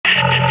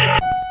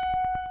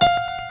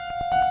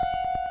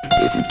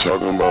If you're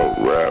talking about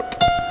rap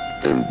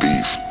and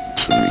beef,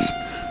 to me,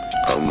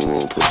 I'm the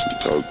wrong person to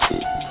talk to.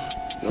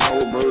 I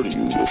will murder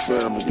you, your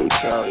family, your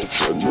child, if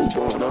you're a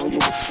newborn, I don't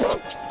give a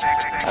fuck.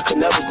 I could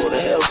never go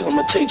to hell because I'm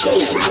going to take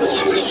over.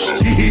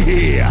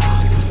 Yeah!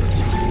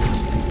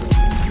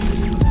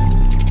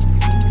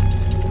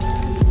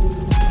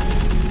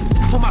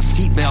 Put my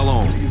seatbelt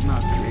on.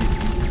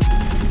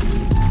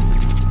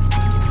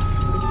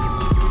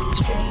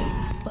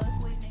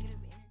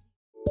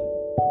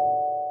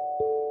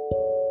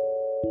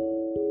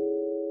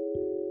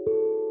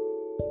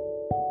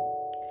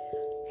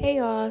 Hey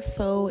y'all,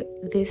 so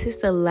this is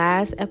the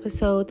last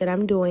episode that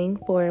I'm doing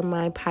for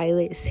my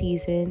pilot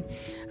season.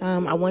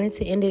 I wanted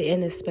to end it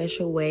in a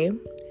special way.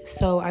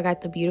 So I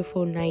got the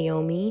beautiful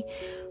Naomi,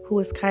 who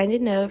was kind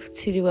enough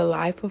to do a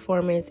live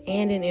performance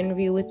and an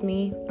interview with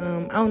me.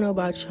 I don't know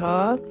about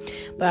y'all,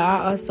 but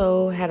I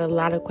also had a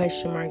lot of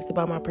question marks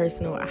about my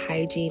personal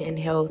hygiene and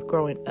health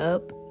growing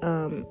up.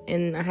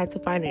 And I had to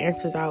find the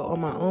answers out on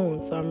my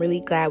own. So I'm really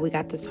glad we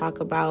got to talk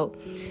about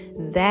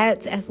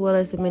that, as well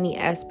as the many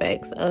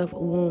aspects of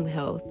womb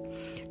health.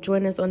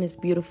 Join us on this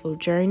beautiful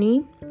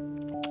journey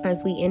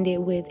as we end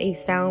it with a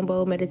sound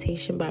bowl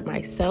meditation by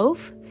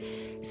myself.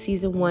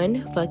 Season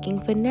 1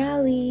 fucking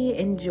finale.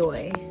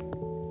 Enjoy.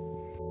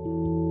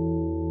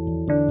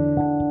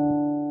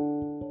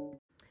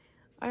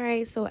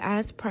 Alright, so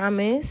as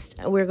promised,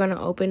 we're going to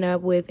open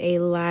up with a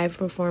live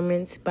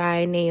performance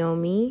by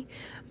Naomi.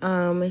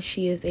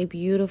 She is a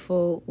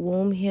beautiful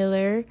womb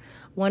healer,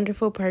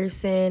 wonderful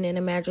person, and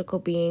a magical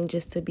being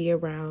just to be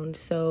around.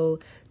 So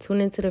tune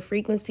into the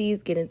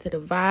frequencies, get into the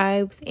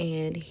vibes,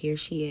 and here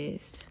she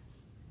is.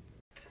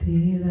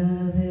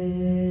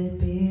 Beloved,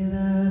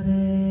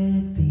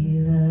 beloved,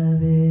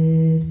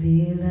 beloved, beloved,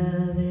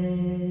 beloved,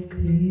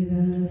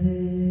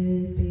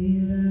 beloved,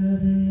 beloved,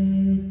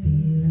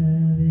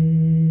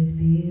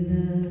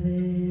 beloved,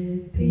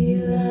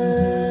 beloved,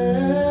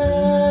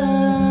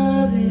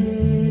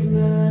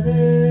 mother,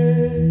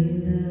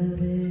 beloved,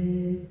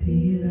 beloved,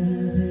 beloved,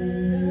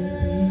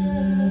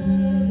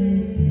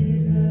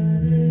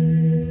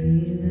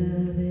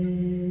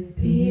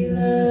 beloved.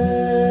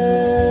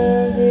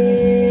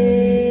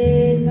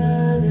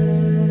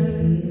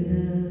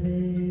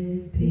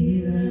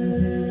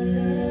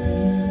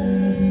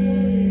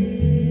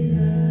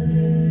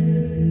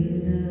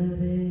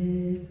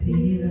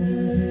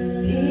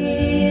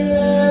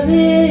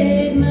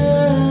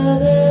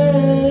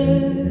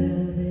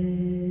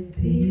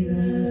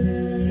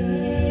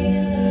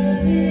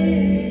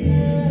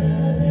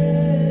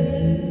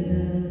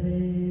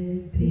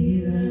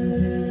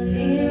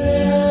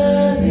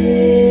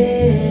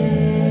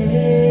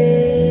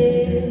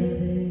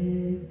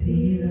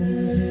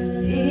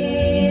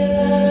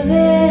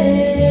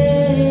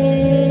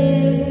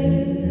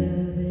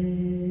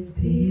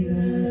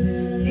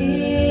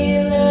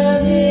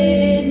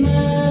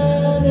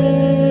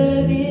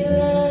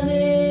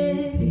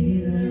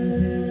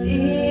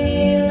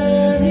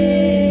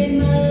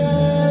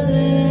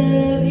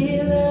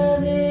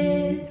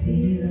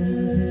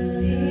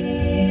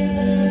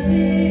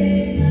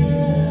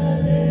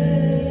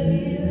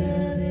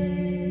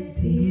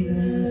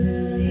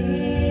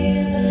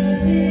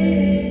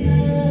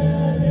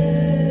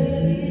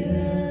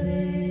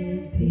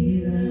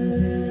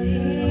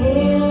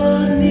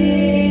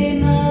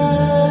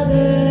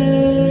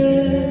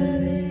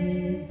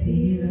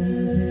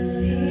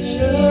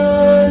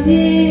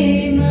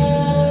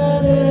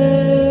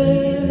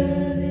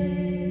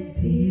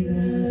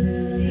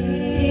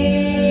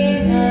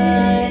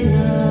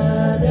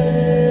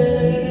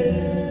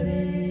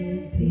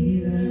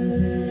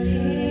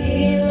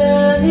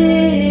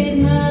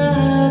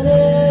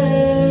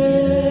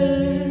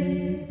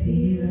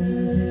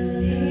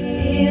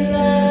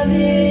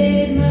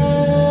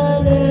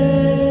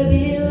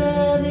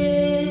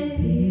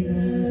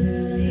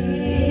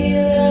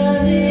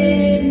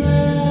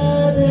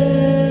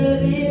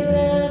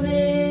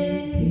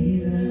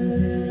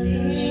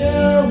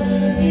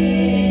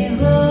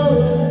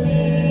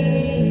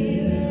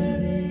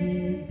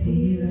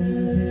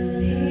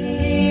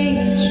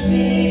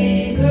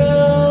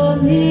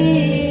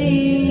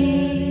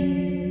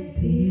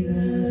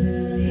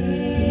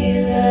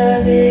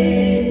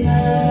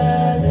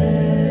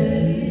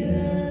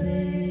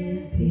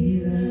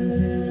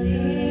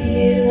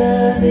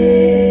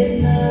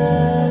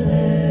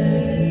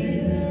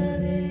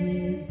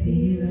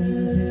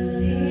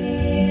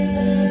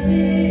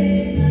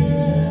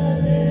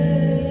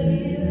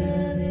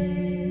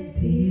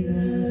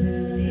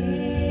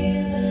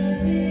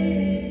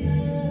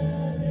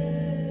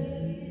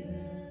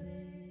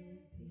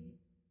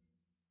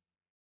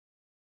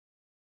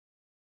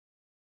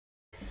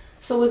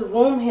 So with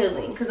womb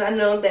healing, because I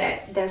know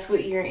that that's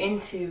what you're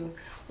into,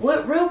 what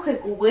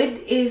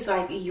is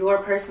like your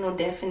personal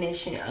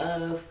definition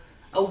of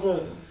a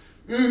womb?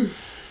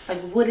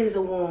 Like, what is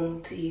a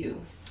womb to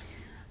you?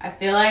 I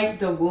feel like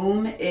the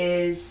womb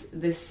is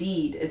the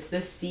seed. It's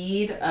the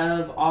seed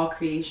of all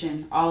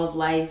creation, all of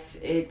life.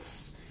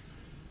 It's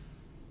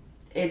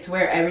it's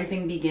where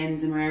everything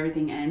begins and where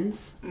everything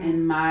ends,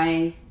 in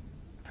my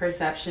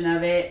perception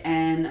of it.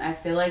 And I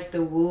feel like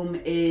the womb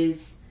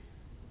is,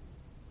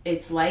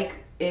 it's like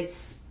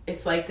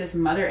this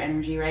mother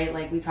energy, right?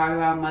 Like we talk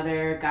about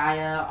Mother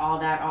Gaia, all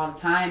that all the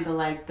time, but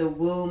like the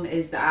womb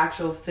is the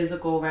actual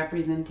physical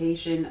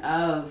representation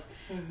of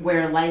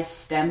where life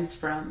stems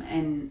from.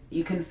 And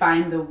you can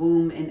find the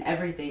womb in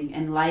everything,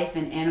 in life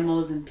and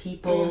animals and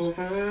people,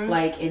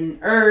 like in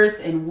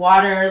earth and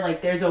water.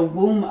 Like there's a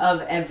womb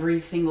of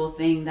every single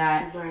thing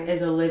that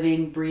is a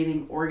living,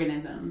 breathing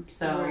organism.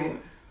 So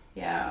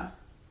yeah.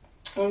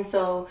 And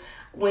so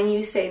when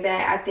you say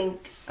that, I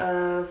think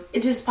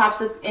it just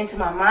pops up into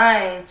my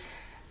mind,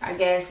 I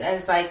guess,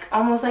 as like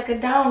almost like a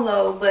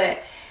download.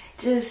 But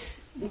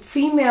just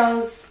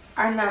females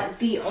are not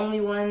the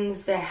only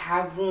ones that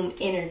have womb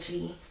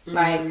energy,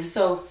 like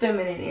so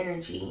feminine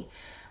energy.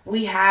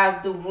 We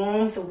have the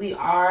womb, so we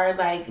are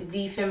like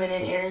the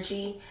feminine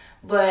energy.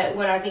 But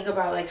when I think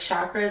about like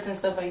chakras and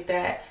stuff like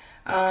that,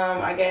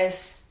 I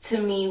guess to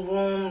me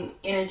womb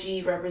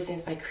energy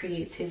represents like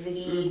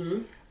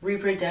creativity,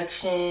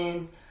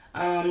 reproduction,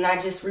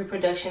 not just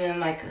reproduction in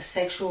like a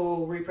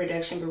sexual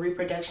reproduction, but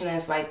reproduction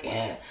as like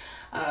a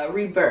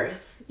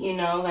rebirth, you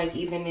know, like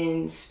even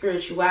in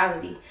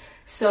spirituality.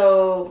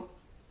 So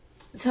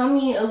tell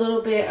me a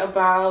little bit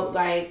about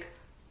like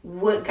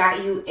what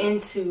got you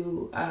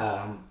into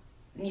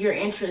your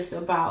interest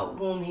about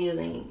womb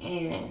healing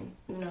and,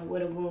 you know,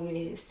 what a womb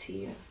is to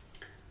you.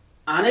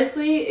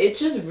 Honestly, it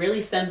just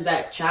really stems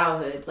back to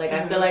childhood. Like,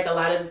 I feel like a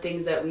lot of the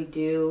things that we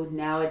do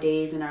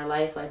nowadays in our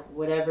life, like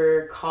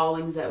whatever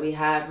callings that we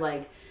have,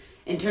 like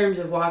in terms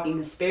of walking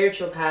the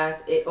spiritual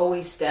path, it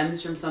always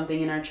stems from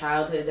something in our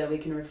childhood that we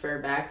can refer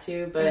back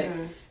to. But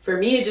for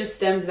me, it just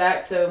stems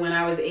back to when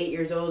I was 8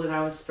 years old and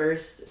I was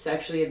first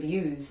sexually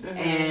abused.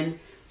 And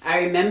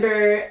I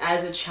remember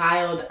as a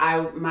child,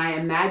 my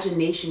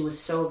imagination was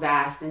so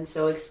vast and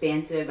so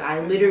expansive. I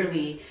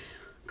literally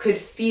could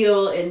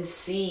feel and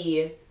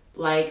see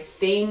like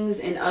things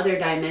in other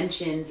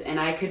dimensions, and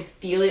I could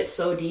feel it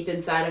so deep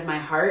inside of my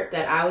heart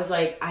that I was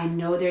like, I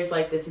know there's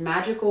like this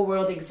magical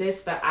world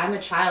exists, but I'm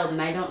a child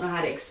and I don't know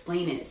how to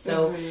explain it.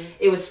 So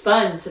it was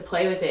fun to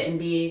play with it and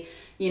be,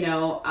 you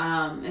know,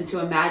 and to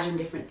imagine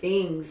different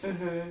things.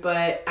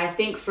 But I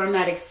think from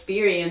that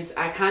experience,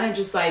 I kind of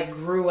just like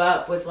grew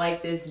up with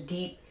like this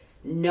deep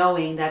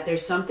knowing that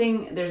there's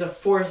a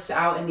force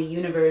out in the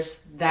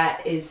universe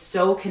that is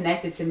so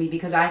connected to me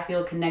because I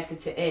feel connected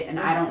to it and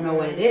I don't know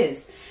what it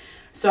is.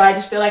 So I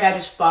just feel like I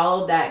just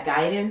followed that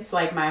guidance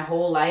like my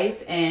whole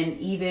life. And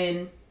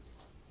even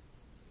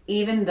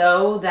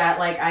though that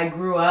like I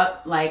grew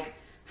up like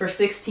for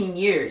 16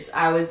 years,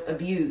 I was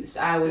abused,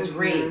 I was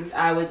raped,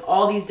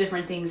 all these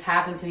different things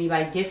happened to me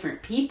by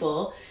different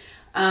people.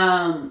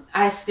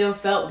 I still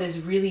felt this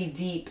really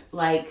deep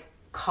like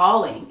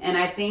calling. And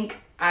I think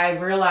I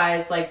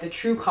realized like the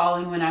true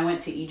calling when I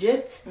went to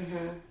Egypt,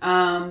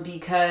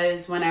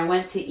 because when I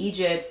went to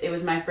Egypt, it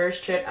was my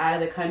first trip out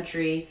of the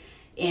country,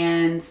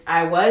 and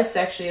I was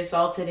sexually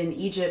assaulted in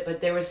Egypt, but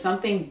there was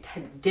something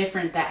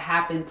different that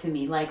happened to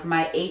me. Like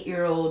my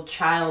 8-year-old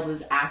child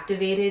was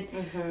activated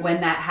when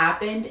that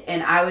happened,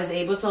 and I was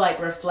able to like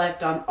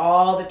reflect on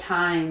all the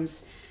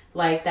times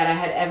like that I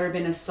had ever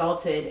been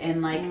assaulted,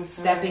 and like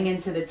stepping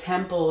into the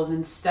temples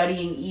and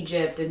studying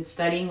Egypt and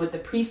studying what the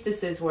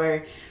priestesses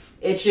were.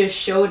 It just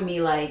showed me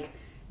like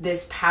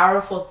this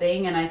powerful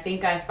thing. And I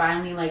think I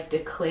finally like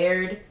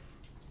declared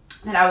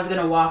that I was going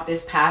to walk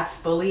this path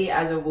fully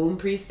as a womb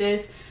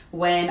priestess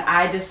when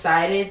I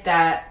decided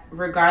that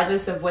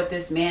regardless of what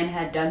this man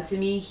had done to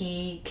me,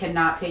 he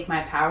cannot take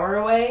my power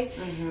away.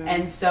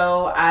 And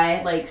so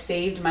I like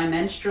saved my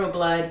menstrual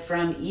blood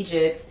from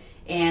Egypt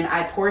and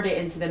I poured it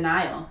into the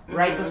Nile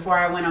right before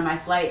I went on my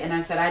flight. And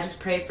I said, I just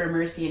pray for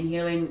mercy and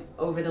healing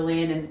over the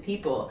land and the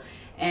people.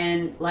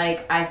 And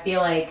like, I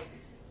feel like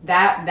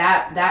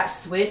that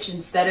switch,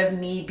 instead of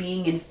me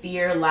being in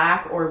fear,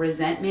 lack, or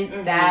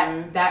resentment,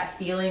 that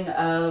feeling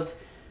of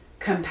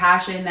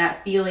compassion,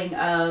 that feeling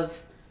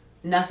of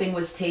nothing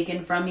was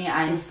taken from me,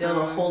 I am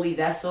still a holy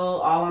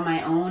vessel all on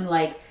my own,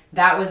 like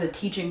that was a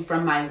teaching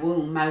from my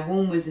womb. My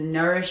womb was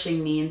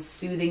nourishing me and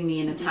soothing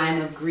me in a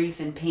time of grief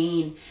and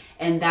pain.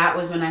 And that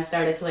was when I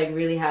started to like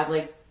really have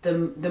like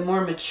the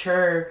more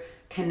mature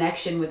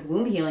connection with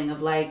womb healing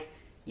of like,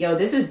 yo,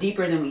 this is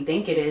deeper than we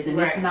think it is, and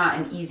it's not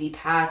an easy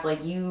path. Like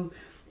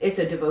it's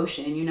a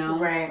devotion, you know?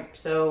 Right.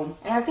 So,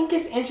 and I think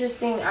it's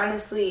interesting,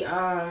 honestly.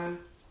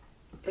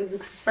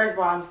 First of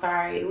all, I'm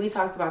sorry. We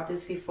talked about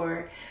this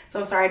before, so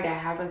I'm sorry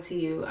that happened to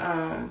you.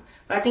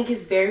 But I think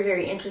it's very,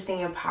 very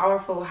interesting and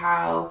powerful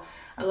how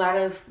a lot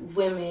of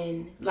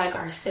women like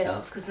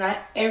ourselves, because not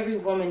every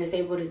woman is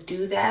able to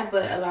do that,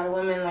 but a lot of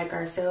women like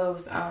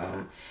ourselves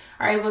are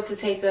able to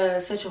take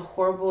such a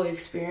horrible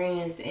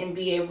experience and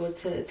be able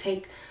to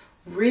take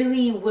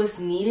really what's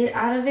needed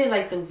out of it,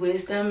 like the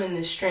wisdom and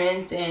the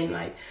strength and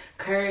like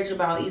courage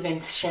about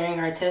even sharing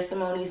our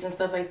testimonies and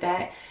stuff like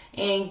that,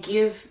 and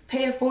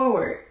pay it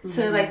forward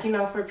to like, you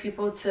know, for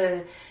people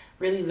to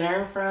really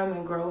learn from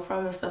and grow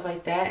from and stuff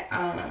like that.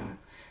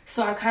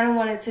 So I kind of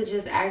wanted to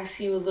just ask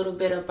you a little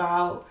bit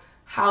about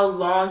how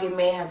long it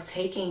may have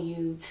taken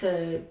you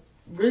to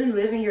really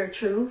live in your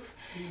truth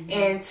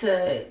and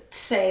to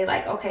say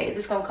like, okay,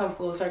 this gonna come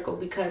full circle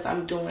because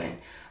I'm doing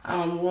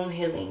womb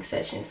healing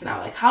sessions now.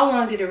 Like, how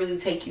long did it really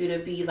take you to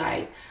be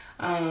like,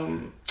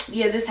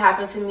 yeah, this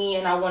happened to me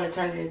and I want to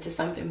turn it into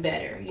something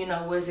better? You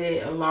know, was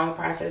it a long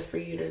process for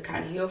you to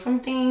kind of heal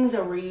from things,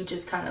 or were you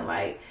just kind of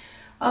like,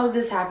 oh,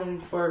 this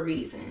happened for a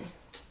reason?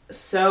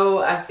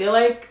 So I feel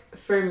like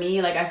for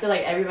me, like I feel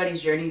like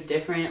everybody's journey is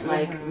different,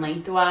 like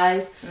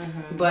lengthwise.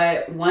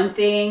 But one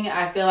thing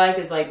I feel like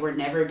is like we're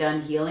never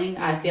done healing.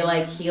 I feel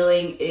like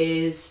healing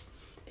is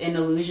an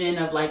illusion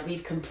of like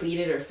we've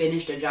completed or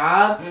finished a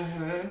job.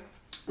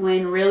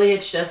 When really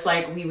it's just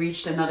like we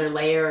reached another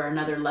layer or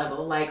another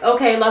level. Like,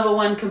 okay, level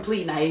 1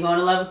 complete, now you're going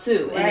to level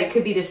 2. Right. And it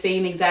could be the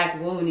same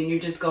exact wound and you're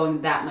just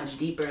going that much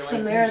deeper. It's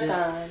like a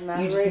marathon, not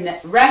a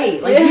race.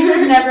 Right. Like you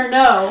just never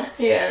know.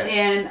 Yeah.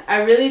 And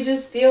I really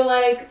just feel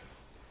like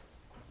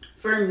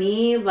for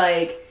me,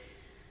 like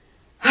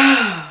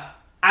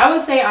I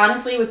would say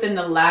honestly within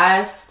the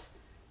last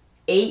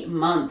 8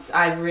 months,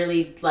 I've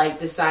really like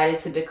decided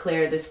to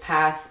declare this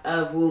path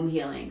of womb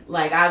healing.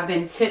 Like I've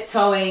been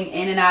tiptoeing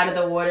in and out of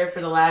the water for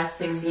the last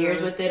 6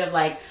 years with it of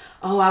like,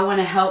 oh, I want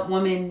to help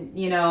women,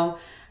 you know,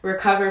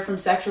 recover from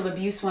sexual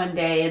abuse one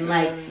day. And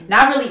like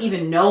not really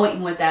even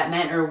knowing what that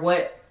meant or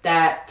what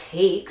that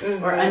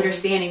takes or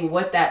understanding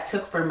what that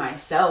took for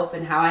myself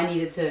and how I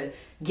needed to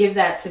give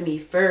that to me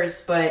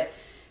first. But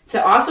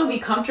to also be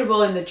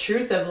comfortable in the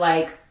truth of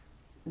like,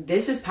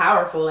 this is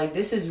powerful, like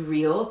this is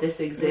real,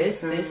 this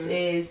exists, this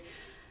is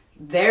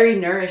very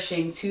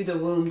nourishing to the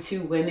womb,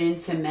 to women,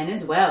 to men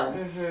as well.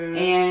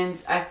 And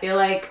I feel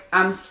like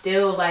I'm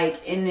still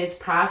like in this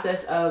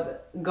process of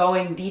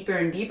going deeper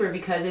and deeper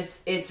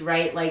because it's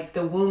right, like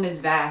the womb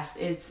is vast,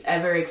 it's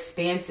ever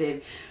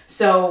expansive.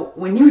 So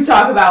when you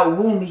talk about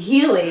womb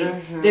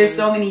healing, there's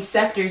so many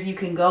sectors you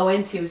can go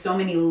into, so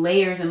many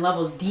layers and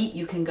levels deep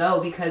you can go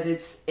because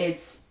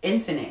it's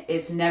infinite,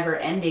 it's never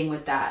ending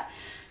with that.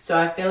 So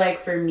I feel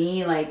like for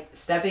me, like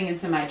stepping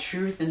into my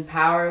truth and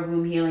power of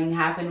womb healing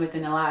happened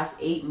within the last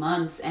 8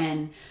 months.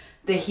 And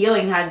the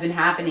healing has been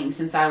happening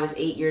since I was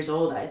 8 years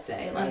old, I'd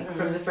say. Like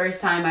from the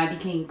first time I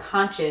became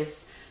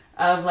conscious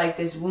of like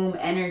this womb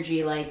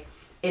energy, like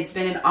it's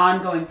been an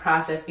ongoing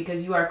process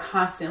because you are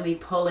constantly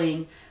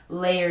pulling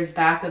layers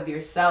back of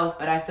yourself.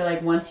 But I feel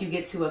like once you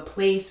get to a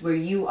place where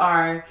you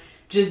are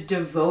just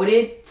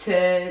devoted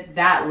to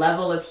that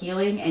level of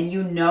healing and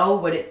you know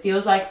what it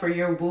feels like for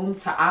your womb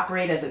to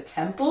operate as a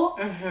temple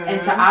and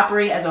to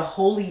operate as a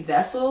holy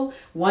vessel,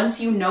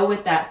 once you know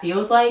what that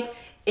feels like,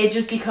 it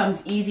just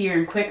becomes easier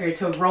and quicker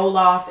to roll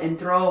off and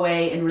throw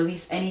away and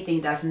release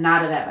anything that's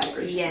not of that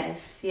vibration.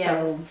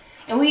 Yes.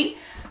 And we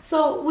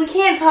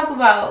can't talk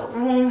about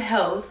womb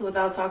health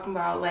without talking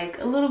about like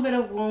a little bit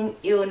of womb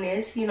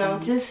illness, you know,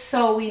 just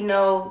so we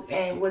know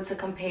and what to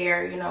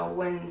compare, you know,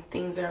 when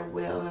things are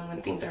well and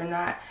when things are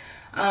not.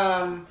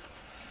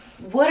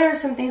 What are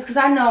some things, because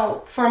I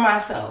know for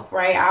myself,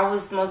 right, I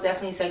was most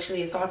definitely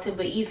sexually assaulted,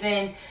 but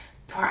even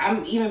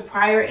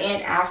prior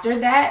and after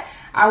that,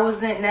 I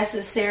wasn't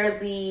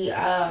necessarily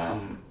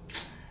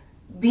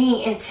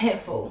being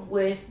intentful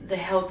with the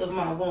health of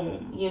my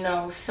womb, you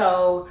know.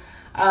 So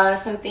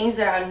some things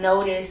that I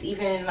noticed,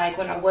 even like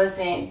when I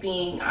wasn't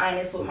being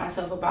honest with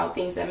myself about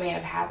things that may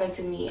have happened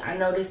to me, I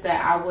noticed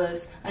that I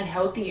was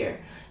unhealthier,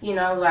 you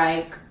know,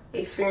 like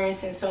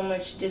experiencing so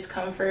much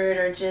discomfort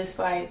or just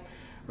like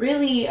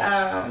really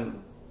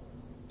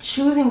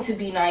choosing to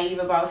be naive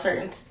about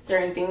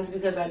certain things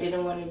because I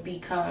didn't want to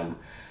become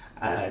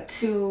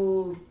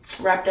too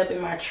wrapped up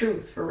in my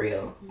truth for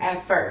real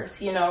at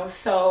first, you know.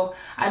 So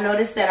I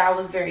noticed that I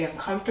was very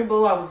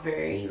uncomfortable. I was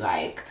very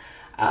like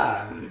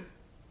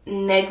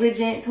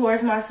negligent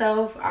towards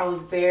myself. I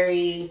was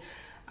very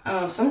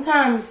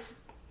sometimes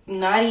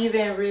not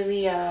even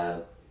really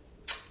I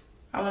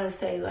want to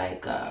say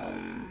like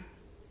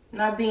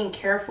not being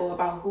careful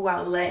about who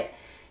I let,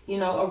 you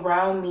know,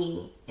 around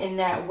me in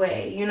that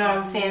way, you know what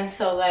I'm saying?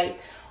 So like,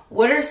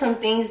 what are some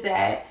things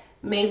that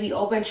maybe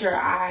opened your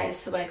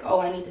eyes to like, oh,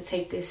 I need to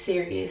take this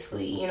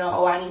seriously, you know,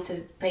 oh, I need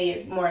to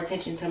pay more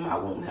attention to my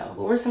womb health?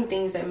 What were some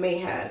things that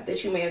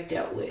you may have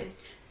dealt with?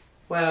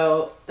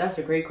 Well, that's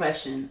a great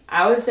question.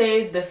 I would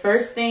say the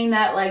first thing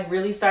that like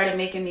really started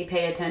making me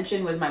pay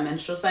attention was my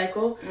menstrual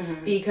cycle,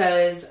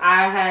 because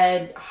I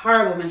had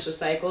horrible menstrual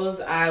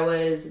cycles. I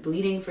was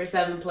bleeding for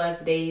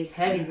 7+ days,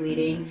 heavy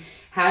bleeding,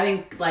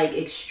 having like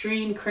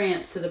extreme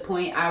cramps to the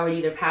point I would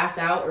either pass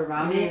out or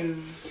vomit.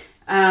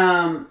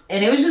 And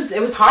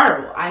it was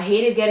horrible. I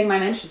hated getting my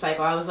menstrual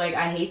cycle. I was like,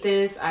 I hate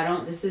this.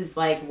 This is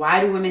like,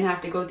 why do women have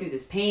to go through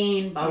this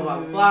pain? Blah, blah,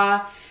 blah,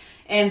 blah.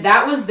 And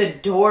that was the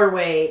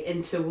doorway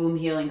into womb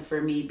healing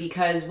for me,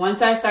 because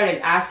once I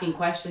started asking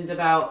questions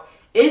about,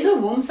 is a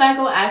womb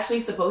cycle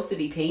actually supposed to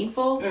be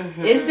painful?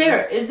 Is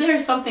there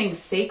something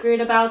sacred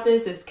about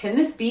this? Can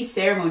this be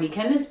ceremony?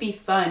 Can this be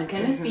fun?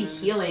 Can this be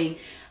healing?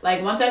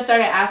 like once I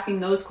started asking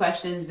those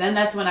questions, then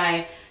that's when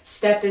I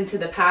stepped into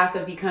the path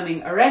of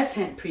becoming a red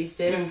tent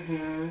priestess.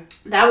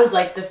 That was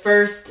like the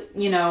first,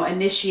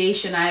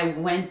 initiation I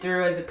went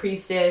through as a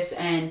priestess,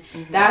 and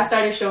that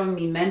started showing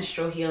me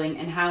menstrual healing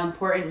and how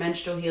important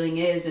menstrual healing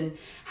is and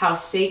how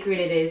sacred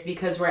it is,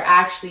 because we're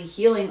actually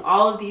healing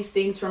all of these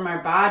things from our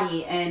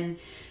body. And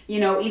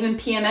even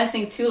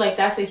PMSing too, like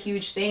that's a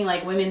huge thing.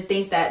 Like women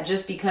think that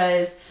just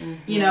because,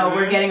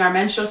 we're getting our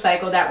menstrual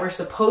cycle that we're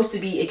supposed to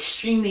be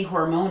extremely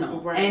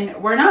hormonal. Right.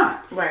 And we're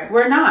not. Right.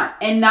 We're not.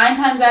 And 9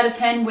 times out of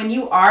 10, when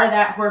you are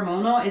that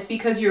hormonal, it's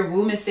because your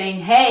womb is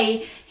saying,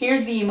 hey,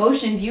 here's the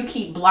emotions you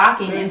keep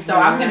blocking. And so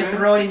I'm going to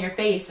throw it in your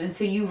face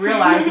until you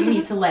realize you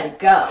need to let it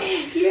go.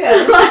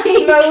 Yeah. Like-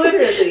 No,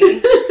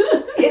 literally.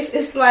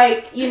 It's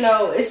like,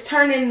 it's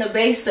turning the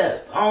bass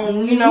up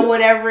on,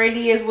 whatever it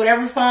is,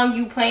 whatever song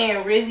you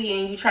playing really,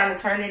 and you trying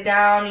to turn it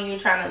down and you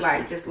trying to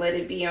like just let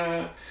it be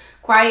on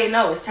quiet.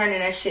 No, it's turning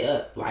that shit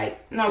up.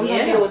 Like, no, we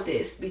gonna deal with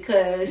this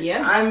because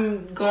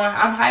I'm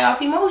high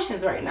off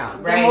emotions right now.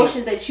 The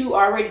emotions that you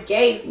already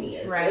gave me,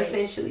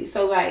 essentially.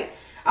 So like,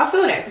 I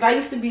feel that because I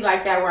used to be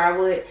like that where I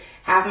would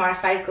have my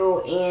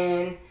cycle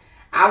and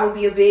I would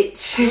be a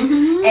bitch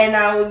and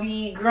I would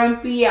be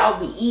grumpy. I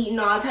would be eating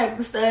all type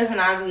of stuff and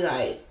I'd be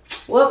like,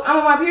 well, I'm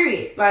on my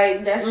period.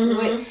 Like, that's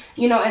what,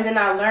 and then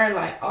I learned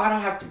like, oh, I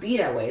don't have to be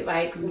that way.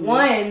 Like,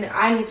 one,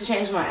 I need to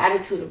change my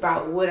attitude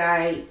about what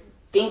I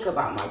think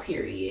about my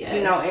period,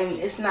 and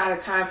it's not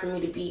a time for me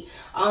to be,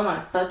 oh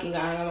my fucking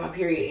God, I'm on my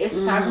period. It's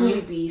a time for me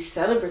to be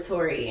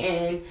celebratory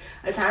and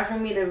a time for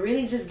me to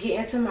really just get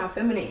into my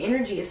feminine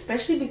energy,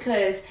 especially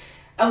because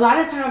a lot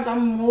of times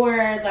I'm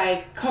more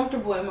like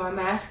comfortable in my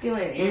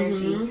masculine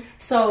energy.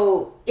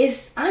 So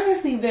it's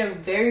honestly been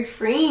very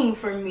freeing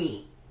for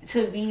me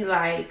to be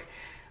like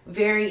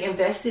very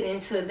invested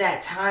into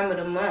that time of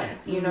the month.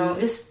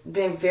 It's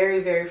been very,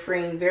 very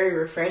freeing, very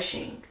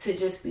refreshing to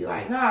just be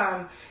like,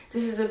 nah,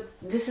 this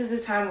is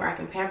a time where I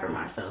can pamper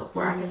myself,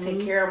 where I can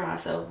take care of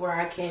myself, where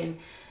I can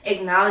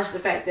acknowledge the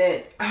fact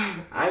that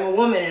I'm a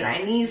woman and I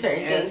need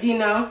certain things,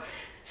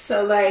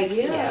 So like,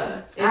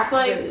 it's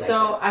like, really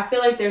so I feel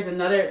like there's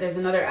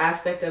another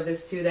aspect of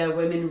this too that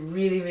women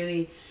really,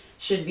 really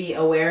should be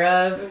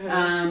aware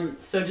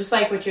of. So just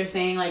like what you're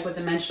saying, like with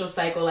the menstrual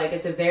cycle, like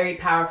it's a very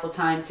powerful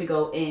time to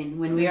go in.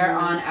 When we are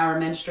on our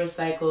menstrual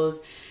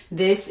cycles,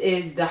 this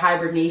is the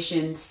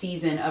hibernation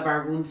season of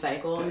our womb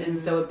cycle. And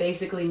so it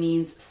basically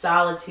means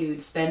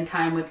solitude, spend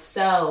time with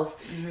self,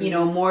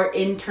 more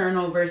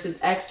internal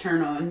versus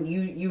external. And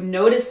you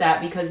notice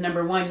that because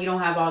number one, you don't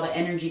have all the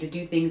energy to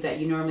do things that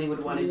you normally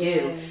would want to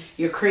do.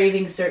 You're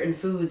craving certain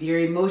foods. Your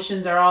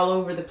emotions are all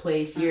over the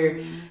place. You're,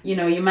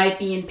 you might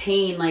be in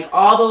pain. Like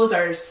all those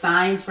are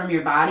signs from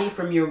your body,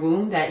 from your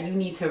womb that you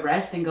need to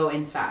rest and go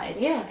inside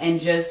and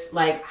just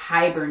like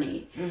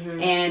hibernate.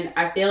 And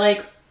I feel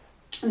like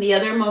the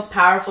other most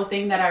powerful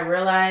thing that I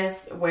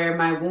realized where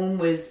my womb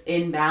was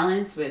in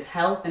balance with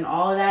health and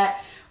all of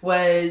that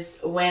was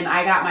when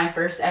I got my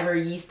first ever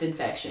yeast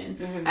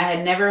infection. I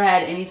had never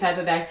had any type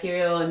of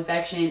bacterial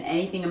infection,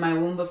 anything in my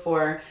womb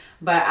before,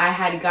 but I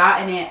had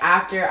gotten it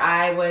after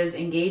I was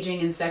engaging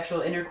in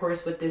sexual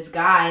intercourse with this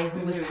guy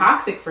who was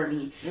toxic for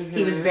me.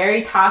 He was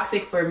very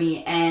toxic for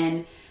me,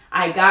 and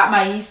I got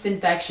my yeast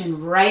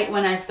infection right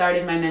when I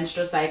started my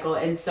menstrual cycle,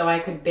 and so I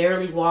could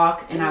barely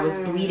walk, and I was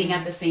bleeding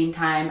at the same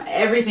time.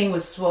 Everything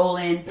was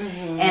swollen,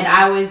 and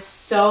I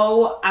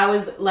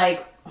was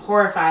like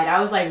horrified. I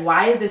was like,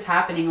 why is this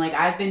happening? Like,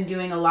 I've been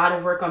doing a lot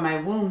of work on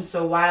my womb,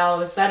 so why all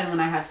of a sudden when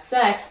I have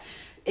sex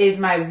is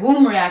my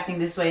womb reacting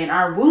this way? And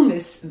our womb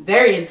is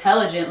very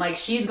intelligent. Like,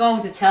 she's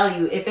going to tell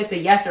you if it's a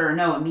yes or a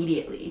no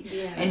immediately,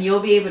 and you'll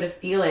be able to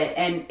feel it.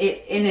 And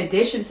in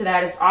addition to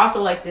that, it's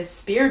also like this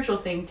spiritual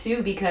thing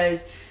too,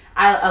 because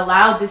I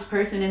allowed this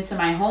person into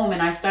my home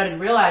and I started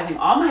realizing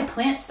all my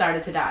plants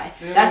started to die.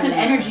 That's an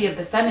energy of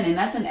the feminine.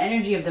 That's an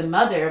energy of the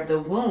mother, of the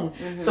womb.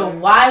 So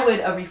why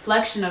would a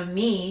reflection of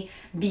me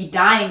be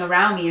dying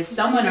around me if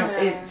someone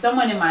if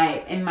someone in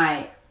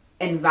my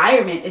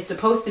environment is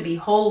supposed to be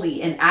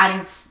holy and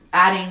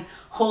adding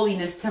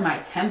holiness to my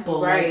temple?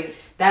 Like,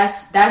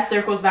 that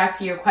circles back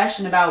to your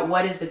question about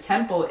what is the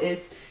temple.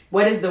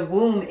 What is the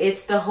womb?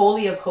 It's the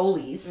holy of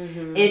holies.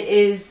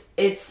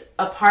 It's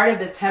a part of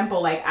the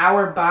temple. Like,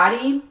 our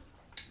body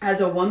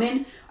as a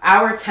woman,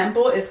 our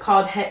temple is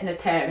called Het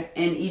Neter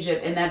in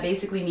Egypt, and that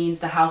basically means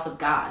the house of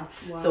God.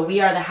 So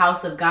we are the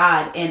house of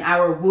God, and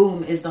our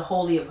womb is the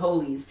holy of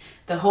holies.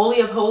 The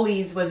holy of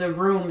holies was a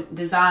room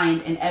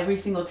designed in every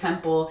single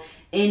temple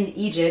in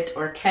Egypt,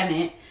 or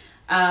Kemet,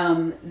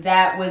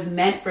 that was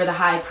meant for the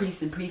high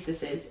priests and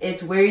priestesses.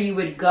 It's where you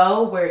would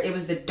go, where it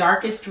was the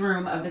darkest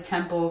room of the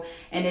temple,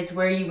 and it's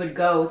where you would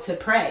go to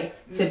pray,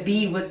 to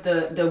be with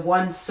the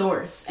one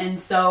source. And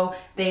so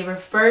they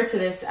refer to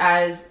this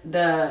as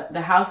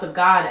the house of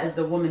God as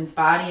the woman's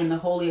body, and the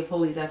holy of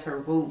holies as her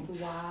womb.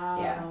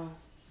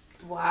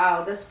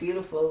 Wow, that's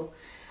beautiful.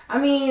 I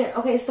mean,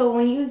 okay, so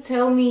when you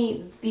tell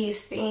me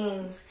these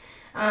things,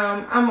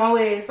 I'm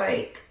always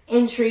like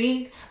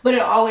intrigued, but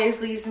it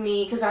always leads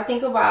me, because I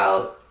think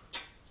about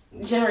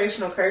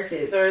generational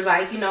curses, or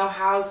like, you know,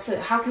 how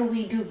can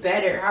we do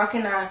better? How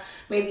can I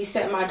maybe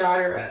set my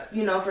daughter up,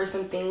 you know, for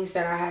some things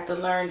that I had to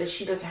learn that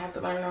she doesn't have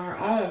to learn on her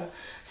own.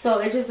 So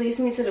it just leads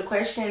me to the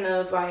question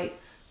of like,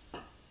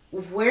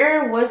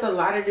 where was a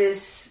lot of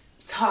this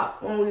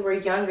talk when we were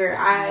younger?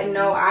 I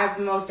know I've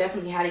most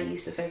definitely had a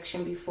yeast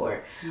infection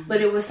before, but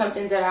it was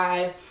something that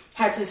I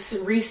had to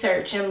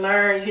research and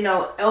learn, you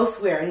know,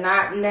 elsewhere,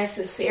 not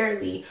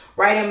necessarily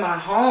right in my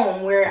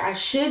home, where I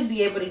should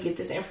be able to get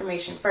this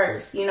information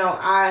first. You know,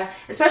 I,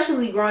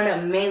 especially growing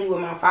up mainly with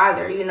my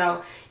father, you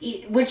know,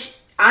 which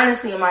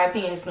honestly, in my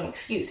opinion, is no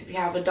excuse. If you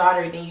have a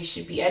daughter, then you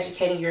should be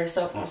educating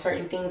yourself on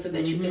certain things so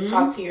that you can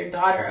talk to your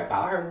daughter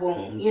about her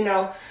womb, you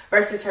know,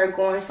 versus her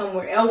going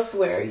somewhere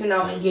elsewhere, you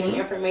know, and getting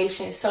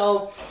information.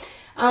 So,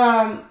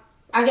 I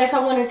guess I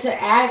wanted to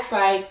ask,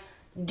 like,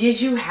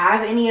 did you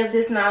have any of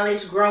this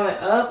knowledge growing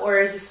up, or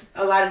is this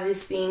a lot of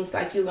these things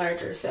like you learned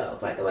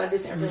yourself, like a lot of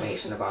this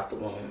information about the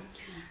womb?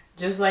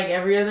 Just like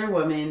every other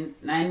woman,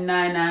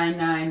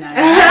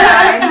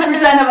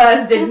 99.999% of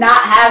us did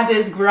not have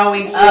this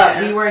growing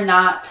up. We were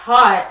not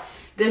taught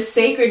the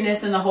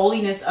sacredness and the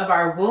holiness of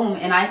our womb.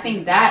 And I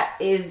think that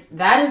is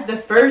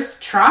the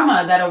first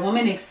trauma that a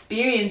woman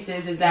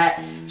experiences, is that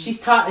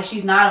she's taught that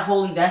she's not a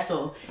holy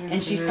vessel.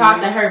 And she's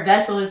taught that her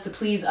vessel is to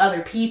please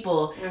other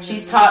people.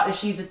 She's taught that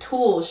she's a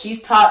tool.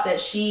 She's taught that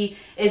she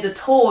is a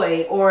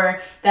toy,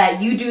 or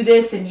that you do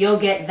this and you'll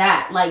get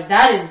that. Like,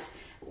 that is,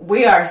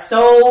 we are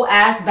so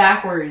ass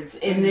backwards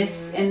in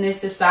this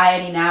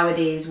society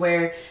nowadays,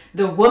 where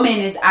the woman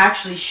is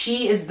actually,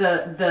 she is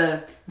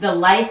the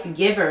life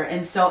giver.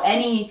 And so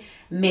any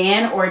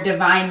man or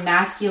divine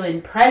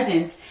masculine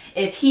presence,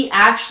 if he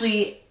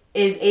actually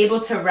is able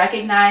to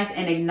recognize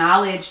and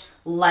acknowledge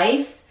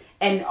life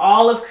and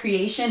all of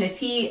creation, if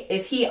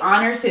he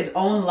honors his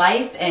own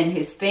life and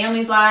his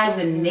family's lives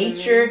and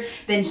nature,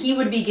 then he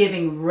would be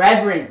giving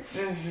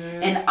reverence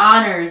and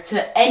honor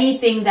to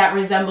anything that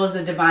resembles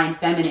the divine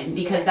feminine,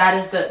 because that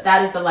is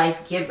the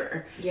life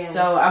giver.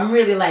 So I'm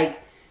really like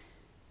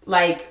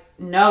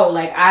no,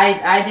 like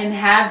I didn't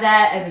have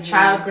that as a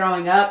child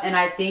growing up. And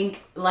I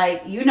think,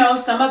 like, you know,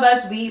 some of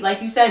us, we,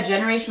 like you said,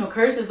 generational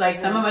curses, like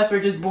some of us were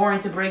just born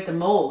to break the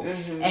mold.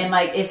 And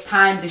like, it's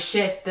time to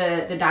shift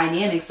the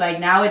dynamics. Like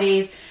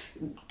nowadays,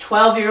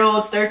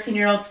 12-year-olds,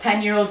 13-year-olds,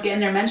 10-year-olds getting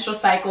their menstrual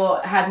cycle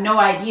have no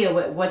idea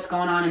what's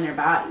going on in their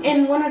body.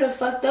 And one of the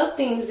fucked up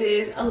things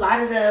is a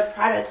lot of the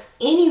products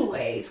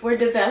anyways were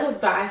developed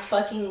by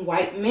fucking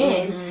white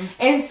men.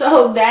 And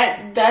so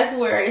that's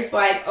where it's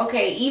like,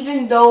 okay,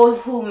 even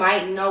those who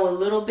might know a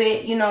little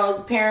bit, you know,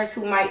 parents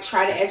who might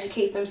try to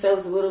educate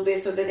themselves a little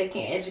bit so that they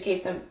can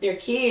educate their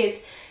kids,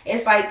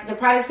 it's like the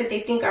products that they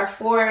think are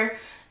for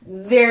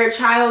their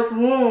child's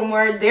womb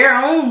or their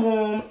own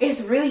womb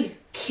is really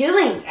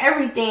killing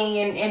everything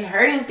and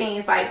hurting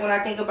things. Like when I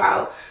think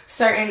about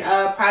certain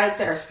products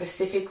that are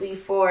specifically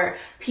for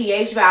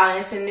pH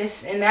balance and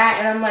this and that,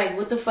 and I'm like,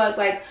 what the fuck?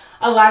 Like,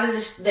 a lot of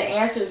the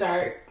answers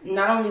are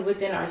not only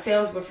within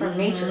ourselves but from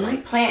nature,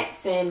 like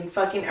plants and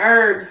fucking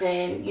herbs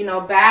and, you know,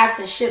 baths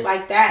and shit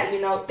like that,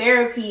 you know,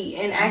 therapy,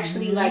 and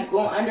actually like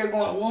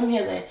undergoing womb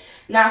healing,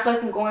 not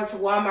fucking going to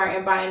Walmart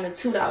and buying a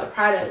 $2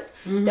 product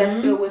that's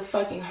filled with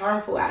fucking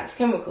harmful ass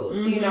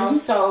chemicals, you know.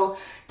 So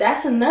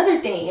that's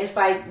another thing. It's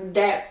like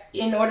that,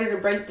 in order to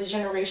break the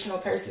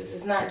generational curses,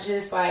 it's not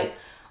just like,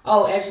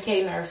 oh,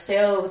 educating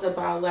ourselves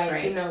about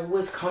like, you know,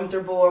 what's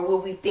comfortable or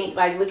what we think,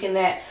 like looking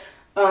at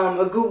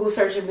a Google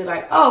search and be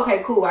like, oh,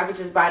 okay, cool, I could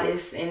just buy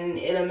this and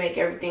it'll make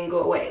everything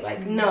go away.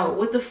 Like, no,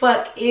 what the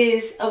fuck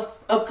is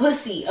a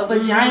pussy, a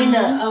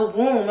vagina, a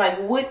womb? Like,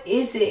 what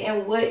is it,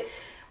 and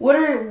what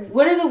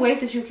are the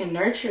ways that you can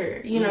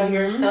nurture, you know,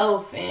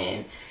 yourself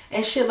and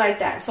shit like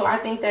that. So I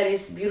think that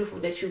it's beautiful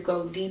that you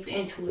go deep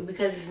into it,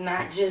 because it's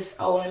not just,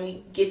 oh, let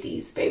me get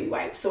these baby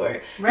wipes, or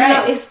you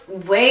know, it's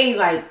way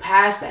like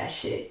past that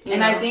shit.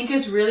 And I think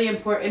it's really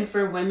important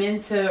for women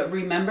to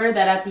remember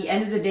that at the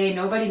end of the day,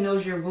 nobody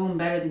knows your womb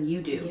better than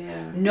you do.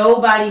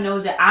 Nobody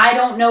knows it. I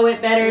don't know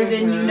it better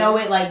than you know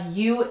it. Like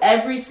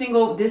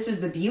this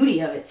is the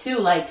beauty of it too.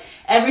 Like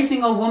every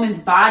single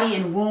woman's body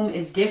and womb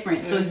is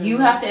different. So you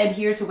have to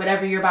adhere to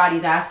whatever your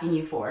body's asking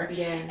you for.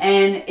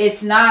 And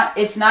it's not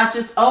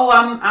just, oh,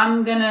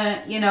 I'm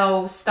gonna, you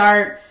know,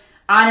 start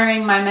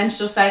honoring my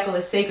menstrual cycle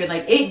as sacred.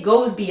 Like, it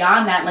goes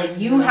beyond that. Like,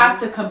 you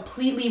have to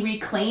completely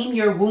reclaim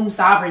your womb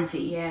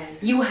sovereignty.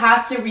 You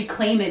have to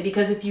reclaim it,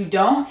 because if you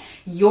don't,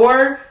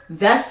 your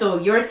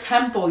vessel, your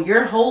temple,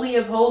 your holy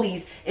of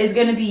holies is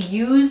going to be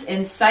used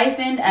and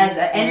siphoned as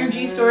an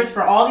energy source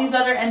for all these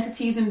other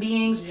entities and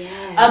beings,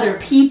 other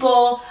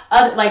people.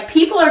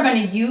 People are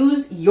going to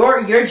use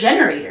your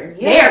generator.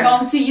 They are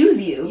going to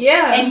use you.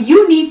 And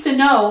you need to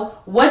know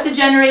what the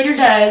generator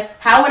does,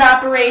 how it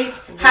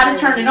operates, how to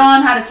turn it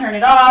on, how to turn it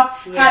it off,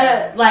 Yeah. how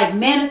to like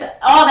manifest,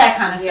 all that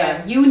kind of Yeah.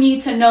 stuff. You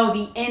need to know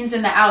the ins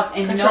and the outs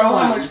and Control know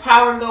how much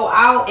power go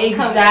out and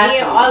Exactly.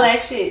 come in, all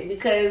that shit.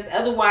 Because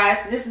otherwise,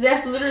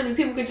 that's literally,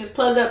 people could just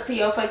plug up to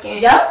your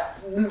fucking, Yep.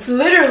 it's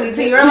literally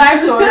to your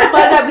life source.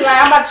 Plug up, be like,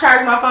 I'm about to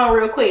charge my phone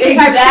real quick. Type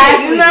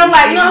Exactly. shit, you know,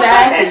 like, no, fuck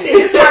that Exactly.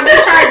 shit. It's not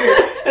the charger.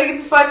 Gotta get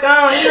the fuck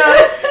on, you know.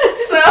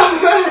 So,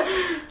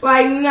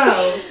 like,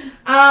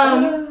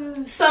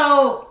 no.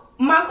 So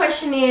my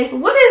question is,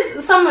 what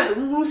is some of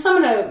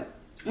the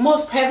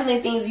most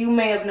prevalent things you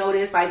may have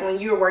noticed, like when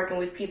you're working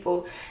with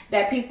people,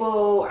 that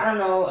people, I don't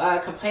know,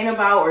 complain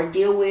about or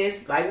deal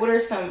with? Like, what are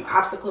some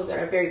obstacles that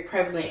are very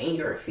prevalent in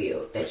your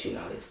field that you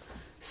notice?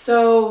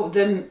 So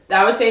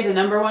I would say the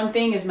number one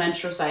thing is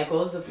menstrual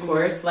cycles, of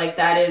course. Like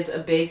that is a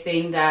big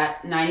thing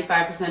that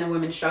 95% of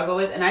women struggle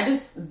with. And I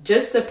just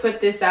to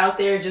put this out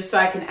there, just so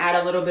I can add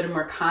a little bit of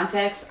more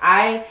context,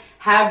 I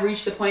have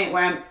reached the point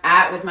where I'm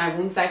at with my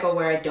womb cycle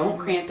where I don't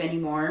cramp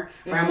anymore,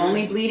 where I'm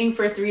only bleeding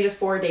for 3 to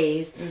 4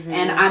 days.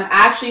 And I'm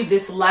actually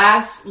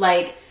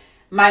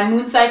my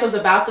moon cycle is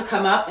about to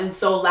come up, and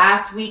so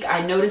last week I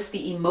noticed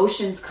the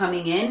emotions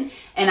coming in,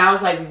 and I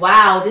was like,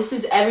 wow, this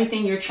is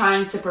everything you're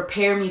trying to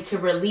prepare me to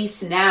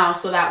release now,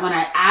 so that when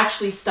I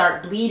actually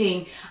start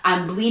bleeding,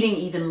 I'm bleeding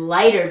even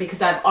lighter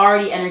because I've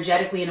already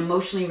energetically and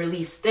emotionally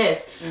released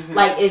this.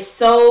 Like,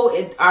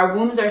 our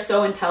wombs are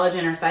so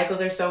intelligent, our cycles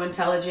are so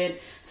intelligent,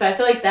 so I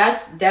feel like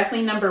that's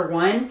definitely number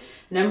one.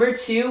 Number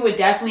two would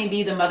definitely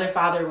be the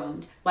mother-father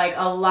wound. Like,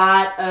 a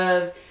lot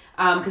of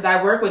because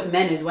I work with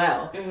men as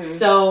well.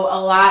 So a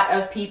lot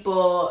of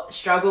people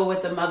struggle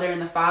with the mother and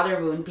the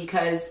father wound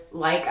because,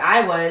 like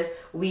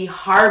we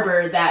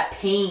harbor that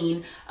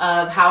pain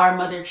of how our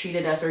mother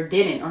treated us or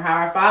didn't, or how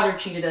our father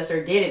treated us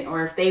or didn't,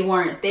 or if they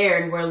weren't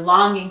there, and we're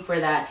longing for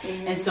that.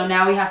 And so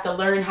now we have to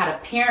learn how to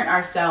parent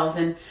ourselves.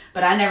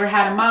 But I never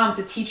had a mom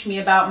to teach me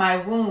about my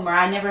womb, or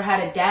I never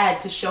had a dad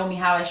to show me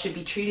how I should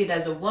be treated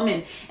as a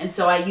woman. And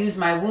so I use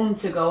my womb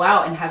to go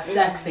out and have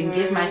sex and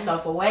give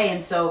myself away.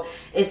 And so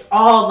it's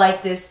all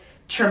like this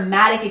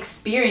traumatic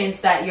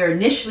experience that you're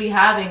initially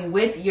having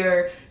with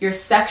your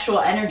sexual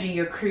energy,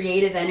 your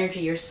creative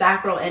energy, your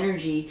sacral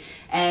energy.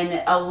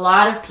 And a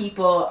lot of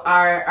people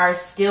are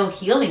still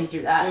healing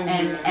through that.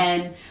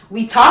 And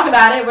we talk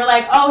about it. We're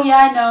like, oh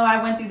yeah, I know,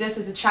 I went through this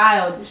as a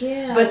child.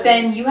 Yeah. But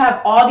then you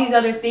have all these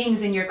other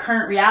things in your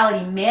current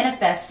reality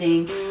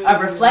manifesting a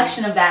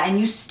reflection of that, and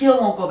you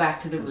still won't go back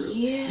to the root.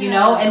 Yeah. You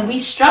know, and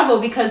we struggle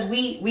because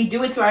we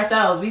do it to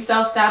ourselves. We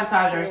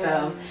self-sabotage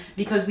ourselves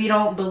because we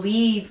don't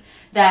believe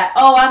that,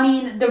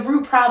 the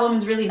root problem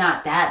is really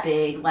not that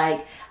big.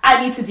 Like,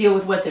 I need to deal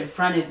with what's in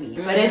front of me.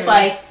 But it's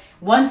like,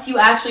 once you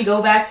actually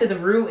go back to the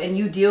root and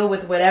you deal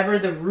with whatever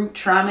the root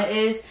trauma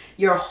is,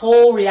 your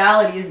whole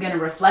reality is going to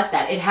reflect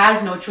that. It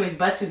has no choice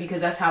but to,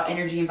 because that's how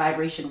energy and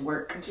vibration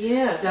work.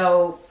 Yeah.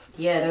 So,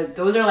 yeah,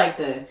 those are like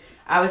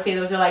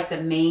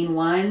the main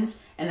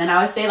ones. And then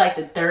I would say like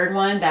the third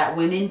one that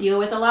women deal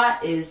with a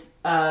lot is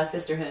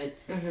sisterhood,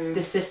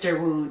 the sister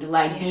wound,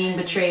 like being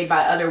betrayed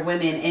by other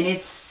women. And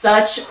it's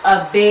such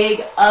a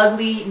big,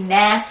 ugly,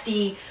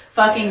 nasty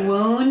fucking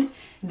wound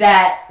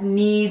that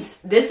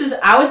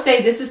I would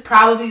say this is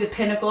probably the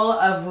pinnacle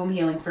of womb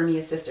healing for me,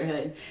 is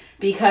sisterhood.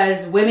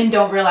 Because women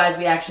don't realize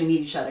we actually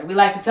need each other. We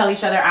like to tell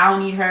each other, I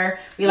don't need her.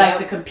 We like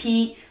to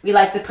compete. We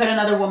like to put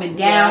another woman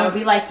down.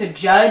 We like to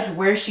judge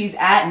where she's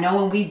at,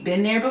 knowing we've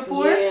been there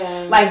before.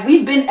 Yeah. Like,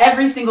 we've been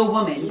every single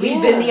woman. Yeah.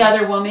 We've been the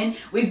other woman.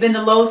 We've been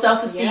the low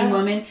self-esteem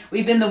woman.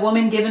 We've been the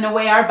woman giving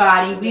away our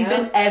body. We've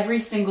been every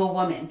single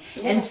woman.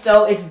 And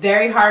so it's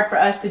very hard for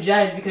us to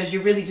judge, because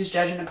you're really just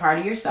judging a part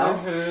of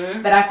yourself.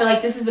 But I feel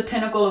like this is the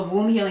pinnacle of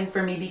womb healing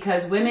for me,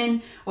 because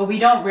women, what we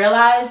don't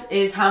realize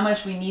is how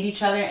much we need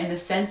each other, in the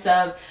sense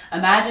of,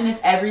 imagine if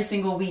every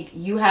single week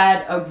you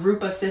had a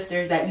group of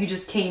sisters that you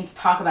just came to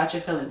talk about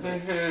your feelings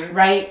with,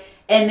 right?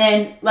 And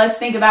then let's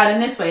think about it in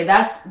this way.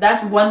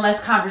 That's one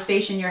less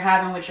conversation you're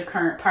having with your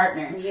current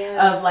partner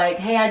of like,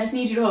 hey, I just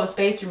need you to hold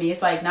space for me.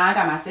 It's like, nah, I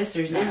got my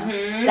sisters now.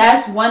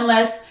 That's one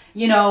less,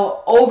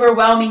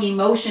 overwhelming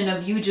emotion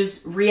of you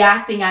just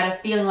reacting out of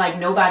feeling like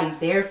nobody's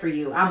there for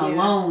you. I'm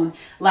alone.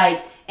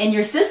 Like, and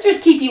your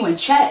sisters keep you in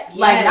check.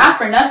 Like, not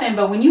for nothing,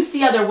 but when you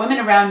see other women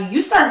around you,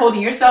 you start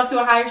holding yourself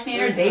to a higher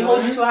standard. They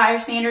hold you to a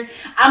higher standard.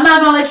 I'm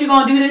not going to let you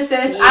go and do this,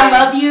 sis. I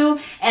love you,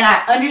 and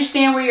I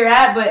understand where you're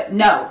at, but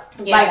no.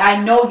 Like,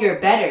 I know you're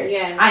better.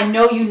 I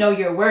know you know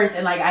your worth.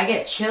 And, like, I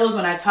get chills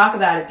when I talk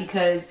about it,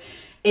 because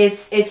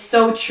it's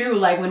so true.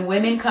 Like, when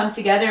women come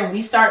together and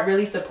we start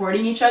really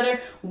supporting each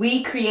other,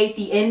 we create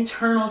the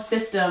internal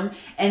system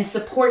and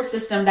support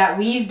system that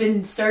we've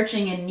been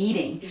searching and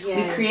needing.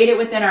 We create it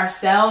within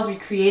ourselves. We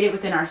create it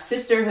within our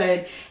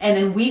sisterhood. And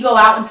then we go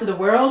out into the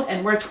world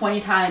and we're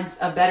 20 times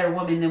a better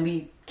woman than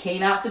we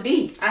came out to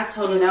be. I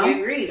totally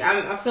agree.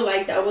 I feel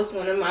like that was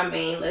one of my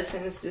main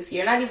lessons this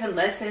year. Not even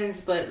lessons,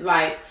 but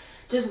like,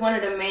 just one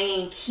of the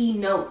main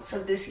keynotes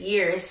of this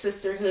year is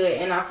sisterhood.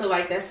 And I feel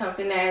like that's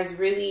something that has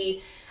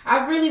really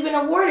I've really been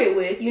awarded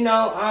with.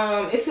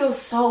 It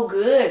feels so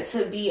good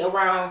to be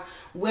around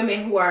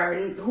women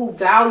who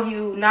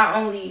value not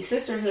only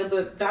sisterhood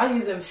but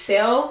value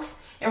themselves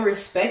and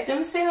respect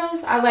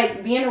themselves. I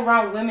like being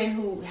around women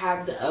who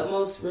have the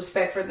utmost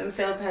respect for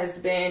themselves. Has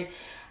been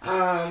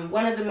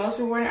one of the most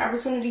rewarding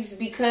opportunities,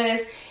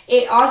 because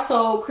it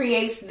also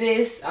creates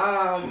this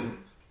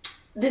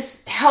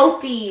this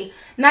healthy,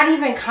 not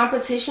even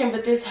competition,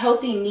 but this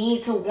healthy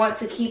need to want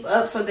to keep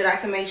up, so that I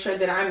can make sure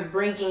that I'm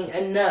bringing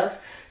enough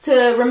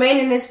to remain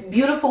in this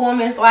beautiful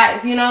woman's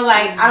life.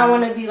 I don't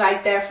want to be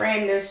like that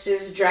friend that's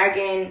just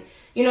dragging,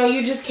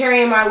 you just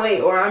carrying my weight,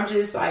 or I'm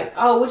just like,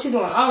 oh, what you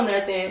doing? Oh,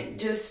 nothing,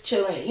 just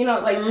chilling.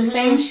 The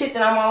same shit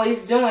that I'm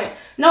always doing.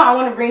 No, I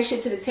want to bring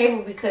shit to the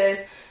table because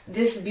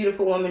this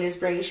beautiful woman is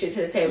bringing shit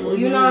to the table.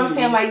 You know what I'm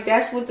saying? Like,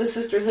 that's what the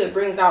sisterhood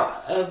brings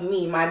out of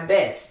me, my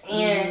best.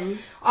 And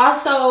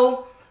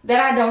also that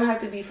I don't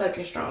have to be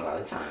fucking strong all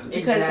the time,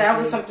 because that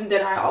was something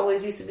that I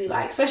always used to be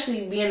like,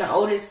 especially being the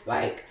oldest,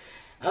 like,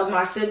 of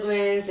my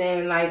siblings,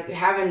 and like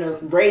having to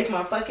raise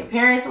my fucking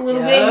parents a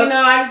little bit,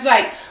 I just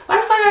like, why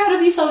the fuck I have to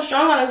be so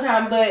strong all the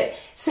time? But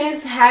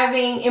since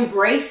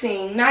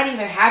embracing, not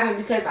even having,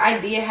 because I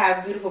did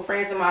have beautiful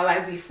friends in my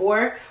life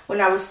before, when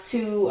I was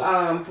too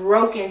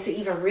broken to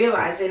even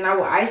realize it, and I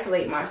would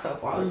isolate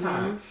myself all the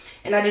time.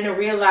 And I didn't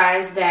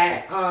realize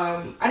that,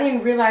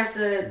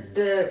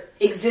 the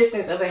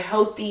existence of a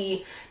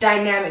healthy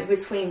dynamic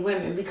between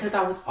women, because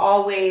I was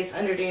always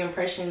under the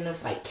impression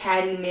of like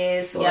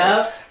cattiness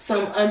or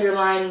some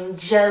underlying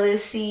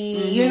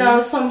jealousy,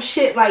 some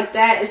shit like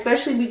that,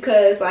 especially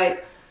because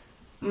like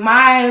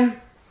my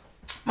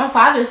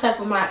father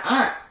slept with my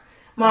aunt,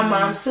 my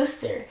mom's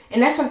sister,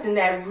 and that's something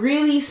that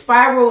really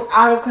spiraled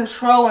out of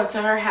control into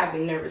her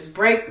having nervous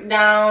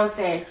breakdowns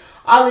and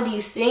all of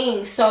these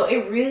things. So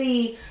it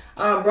really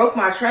broke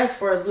my trust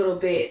for a little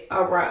bit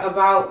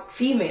about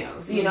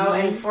females,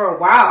 and for a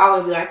while I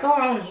would be like, oh,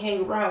 I only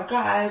hang around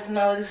guys and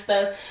all this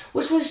stuff,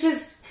 which was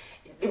just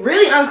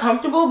really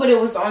uncomfortable, but it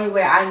was the only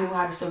way I knew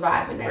how to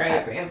survive in that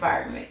type of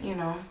environment,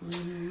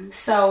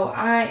 So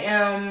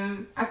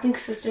I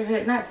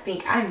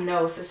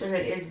know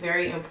sisterhood is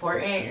very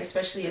important,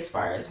 especially as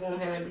far as womb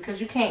healing,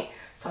 because you can't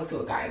talk to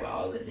a guy about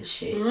all of this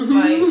shit.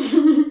 Like,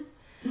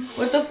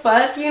 what the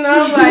fuck,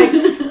 like,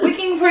 we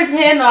can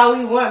pretend all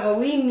we want, but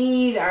we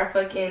need our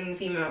fucking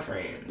female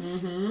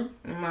friends, in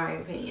my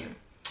opinion.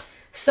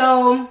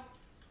 So,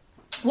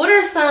 what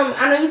are some,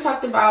 I know you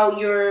talked about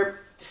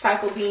your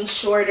cycle being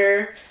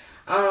shorter,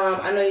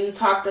 I know you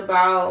talked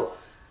about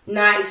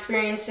not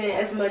experiencing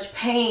as much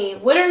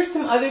pain. What are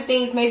some other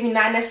things, maybe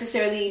not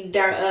necessarily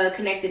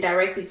connected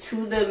directly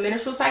to the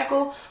menstrual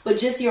cycle, but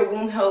just your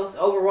womb health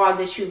overall,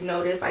 that you've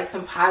noticed, like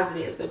some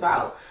positives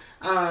about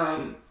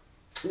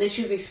that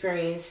you've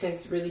experienced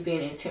since really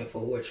being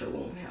intentful with your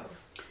womb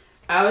health?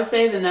 I would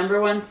say the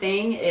number one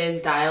thing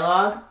is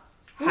dialogue.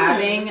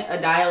 Having a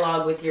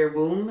dialogue with your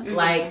womb.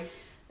 Like,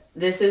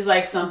 this is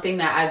like something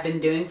that I've been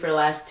doing for the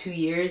last 2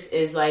 years,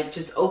 is like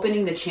just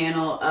opening the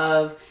channel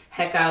of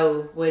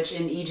Hekau, which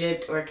in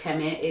Egypt or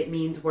Kemet, it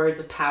means words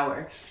of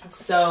power. Okay.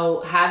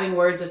 So having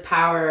words of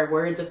power,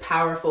 words of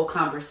powerful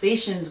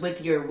conversations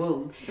with your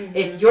womb.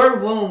 If your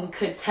womb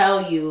could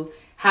tell you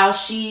how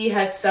she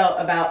has felt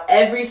about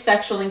every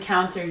sexual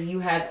encounter you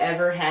have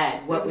ever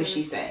had, what would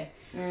she say?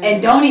 And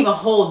don't even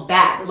hold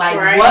back.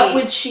 Like, what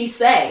would she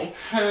say?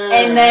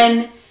 And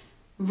then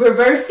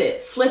reverse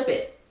it, flip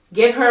it,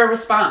 give her a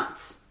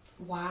response.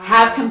 Wow.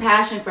 Have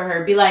compassion for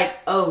her. Be like,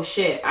 oh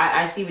shit,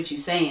 I see what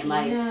you're saying.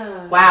 Like,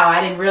 wow, I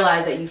didn't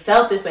realize that you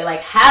felt this way. Like,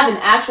 have an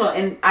actual,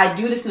 and I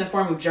do this in the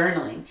form of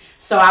journaling.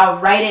 So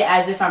I'll write it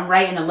as if I'm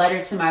writing a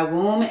letter to my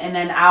womb, and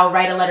then I'll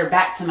write a letter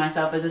back to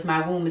myself as if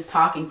my womb is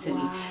talking to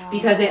me.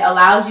 Because it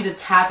allows you to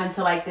tap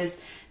into like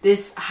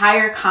this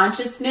higher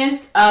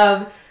consciousness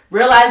of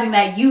realizing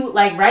that you,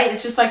 like,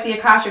 it's just like the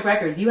Akashic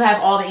Records. You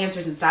have all the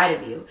answers inside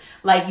of you.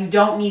 Like, you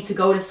don't need to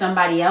go to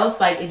somebody else.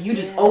 Like, if you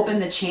just open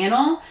the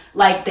channel,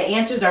 like, the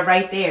answers are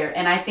right there.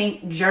 And I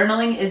think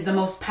journaling is the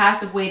most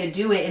passive way to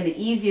do it, and the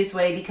easiest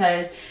way,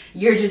 because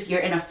you're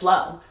in a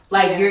flow.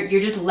 Like,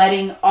 you're just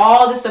letting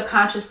all the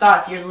subconscious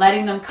thoughts, you're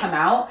letting them come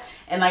out.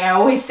 And like I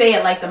always say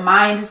it, like, the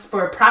mind is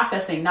for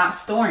processing, not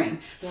storing.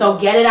 So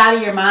get it out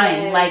of your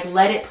mind. Like,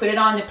 put it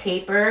on the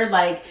paper.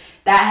 Like,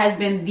 that has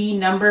been the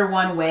number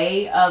one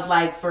way of,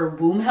 like, for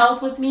womb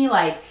health with me.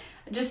 Like,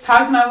 just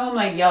talk to my womb,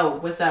 like, yo,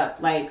 what's up?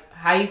 Like,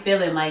 how you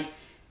feeling? Like,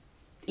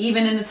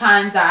 even in the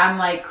times that I'm,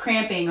 like,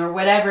 cramping or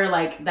whatever,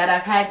 like, that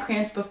I've had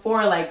cramps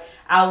before, like,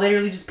 I'll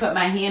literally just put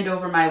my hand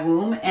over my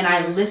womb and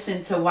I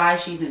listen to why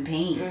she's in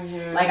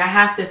pain. Like, I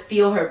have to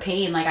feel her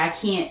pain. Like, I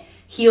can't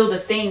heal the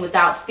thing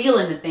without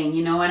feeling the thing,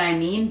 you know what I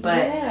mean? But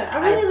I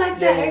really like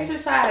that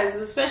exercise,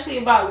 especially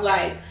about,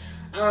 like,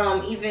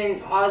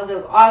 even all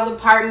the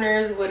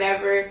partners,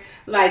 whatever,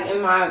 like,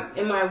 in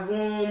my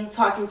womb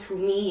talking to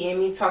me and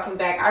me talking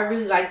back. I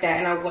really like that,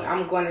 and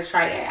I'm going to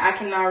try that. I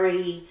can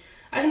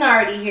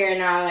already hear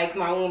now, like,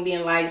 my womb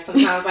being like,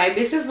 sometimes, like,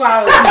 bitch, this is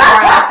why I was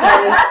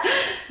drunk,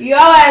 because your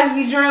ass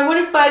be drunk. What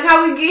the fuck?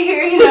 How we get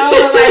here? You know,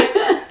 but,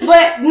 like,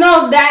 But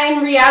no, that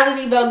in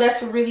reality though,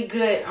 that's a really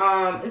good,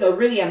 it's a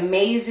really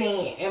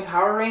amazing,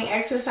 empowering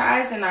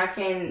exercise, and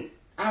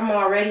I'm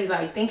already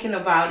like thinking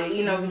about it,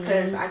 you know,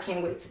 because I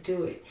can't wait to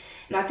do it.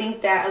 And I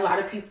think that a lot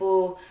of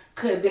people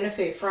could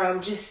benefit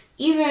from just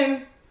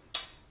even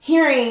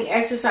hearing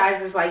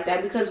exercises like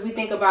that, because we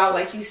think about,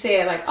 like you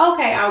said, like,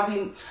 okay, I'll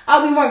be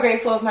more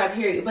grateful of my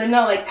period, but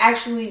no, like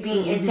actually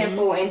being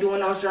intentful and doing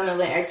those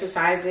journaling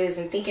exercises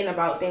and thinking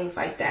about things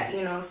like that,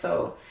 you know.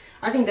 So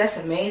I think that's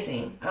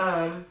amazing.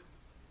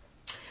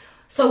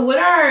 So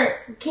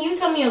can you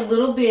tell me a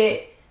little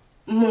bit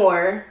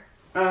more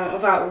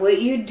about what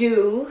you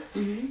do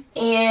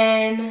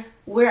and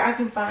where I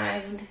can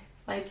find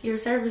like your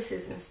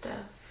services and stuff?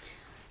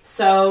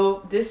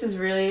 So this is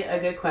really a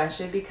good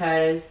question,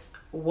 because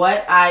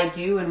what I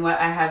do and what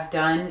I have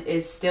done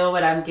is still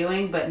what I'm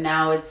doing, but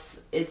now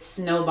it's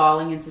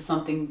snowballing into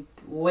something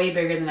way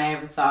bigger than I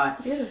ever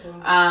thought.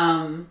 Beautiful.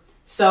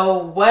 So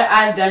what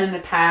I've done in the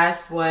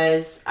past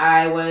was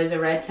I was a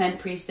red tent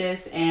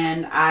priestess,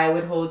 and I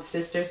would hold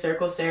sister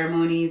circle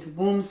ceremonies,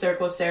 womb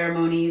circle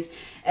ceremonies,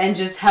 and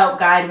just help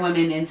guide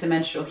women into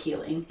menstrual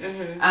healing.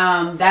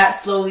 That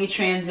slowly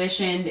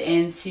transitioned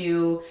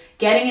into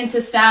getting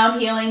into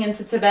sound healing,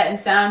 into Tibetan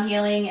sound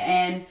healing,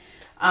 and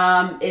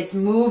it's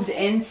moved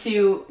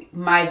into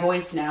my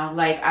voice now.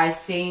 Like, I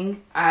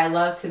sing, I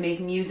love to make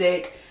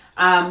music.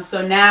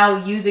 So now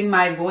using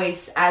my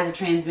voice as a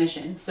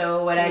transmission.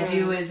 So what I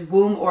do is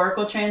womb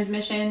oracle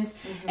transmissions,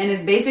 and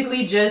it's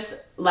basically just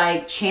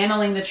like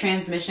channeling the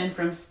transmission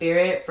from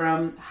spirit,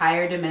 from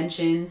higher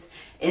dimensions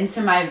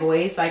into my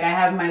voice. Like, I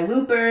have my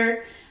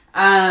looper,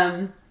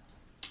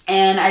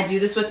 and I do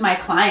this with my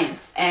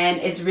clients, and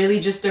it's really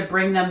just to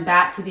bring them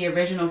back to the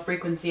original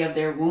frequency of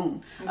their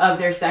womb, of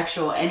their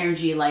sexual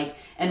energy, like,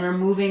 and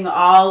removing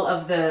all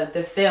of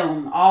the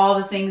film, all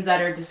the things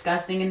that are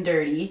disgusting and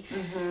dirty.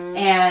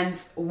 And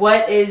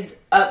what is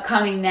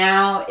upcoming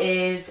now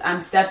is I'm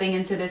stepping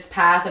into this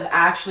path of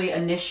actually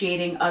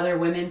initiating other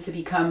women to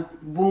become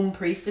womb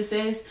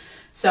priestesses.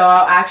 So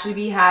I'll actually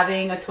be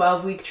having a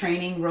 12-week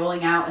training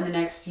rolling out in the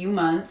next few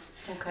months.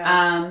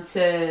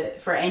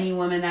 For any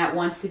woman that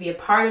wants to be a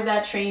part of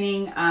that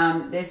training.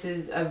 It's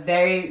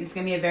going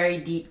to be a very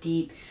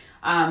deep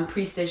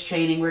priestess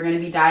training. We're going to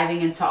be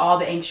diving into all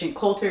the ancient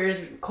cultures.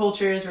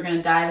 We're going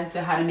to dive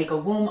into how to make a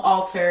womb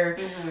altar,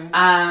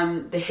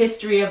 the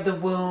history of the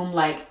womb,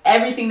 like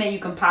everything that you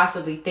can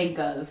possibly think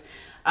of.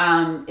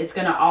 It's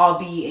going to all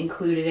be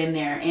included in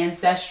there.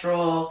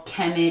 Ancestral,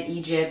 Kemet,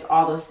 Egypt,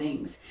 all those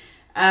things.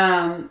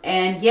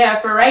 And yeah,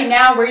 for right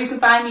now, where you can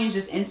find me is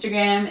just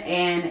Instagram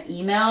and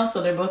email.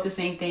 So they're both the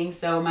same thing.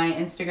 So my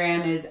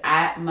Instagram is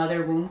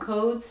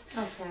 @motherwombcodes.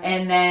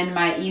 And then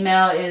my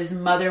email is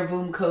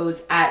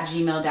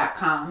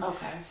motherwombcodes@gmail.com.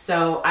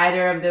 So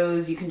either of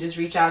those, you can just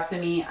reach out to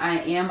me. I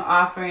am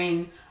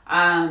offering,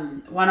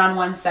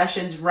 one-on-one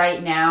sessions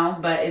right now,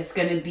 but it's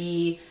going to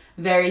be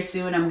very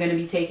soon. I'm going to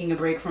be taking a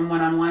break from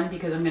one-on-one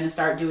because I'm going to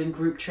start doing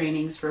group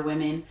trainings for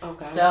women.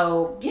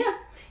 So yeah.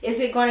 Is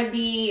it going to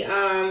be,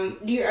 are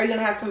you going to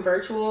have some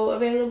virtual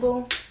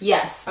available?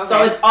 Yes.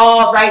 So it's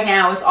all, right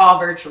now it's all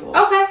virtual.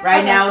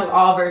 Right now cool. It's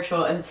all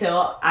virtual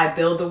until I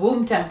build the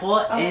womb temple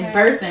in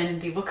person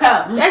and people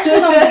come. That's going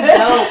to be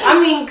dope. I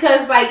mean,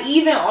 because like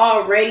even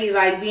already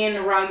like being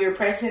around your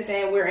presence,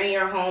 and we're in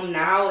your home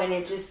now, and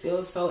it just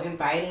feels so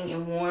inviting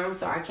and warm.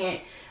 So I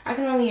can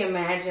only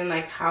imagine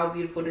like how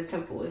beautiful the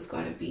temple is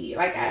going to be.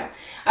 Like I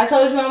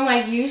told you, I'm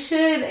like, you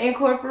should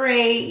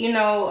incorporate, you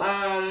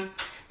know,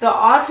 the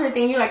altar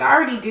thing. You're like, I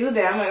already do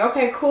that. I'm like,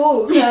 okay,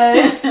 cool,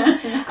 because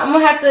I'm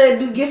gonna have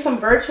to get some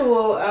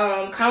virtual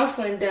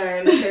counseling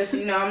done, because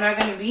you know I'm not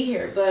gonna be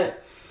here.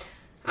 But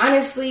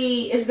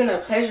honestly, it's been a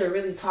pleasure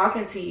really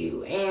talking to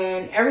you,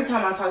 and every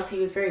time I talk to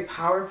you, it's very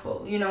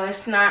powerful. You know,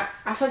 it's not,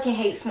 I fucking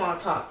hate small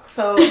talk,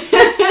 so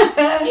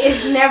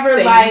it's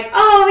never like,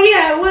 oh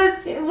yeah,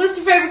 what's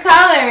your favorite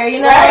color?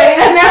 You know,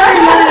 it's never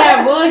none of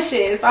that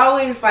bullshit. It's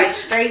always like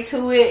straight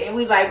to it, and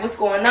we like, what's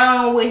going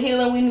on, what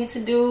healing we need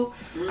to do.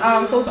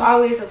 So it's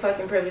always a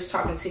fucking privilege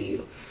talking to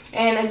you.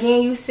 And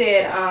again, you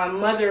said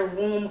Mother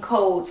Womb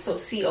Codes, so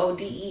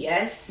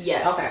CODES.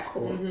 Yes. Okay,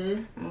 cool.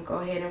 I'm gonna go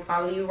ahead and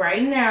follow you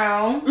right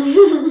now.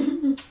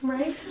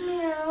 Right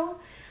now.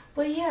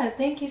 But yeah,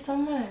 thank you so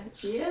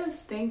much.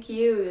 Yes, thank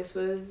you. This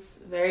was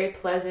very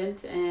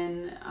pleasant,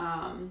 and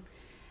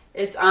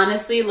it's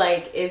honestly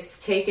like it's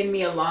taken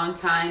me a long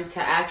time to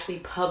actually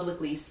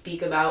publicly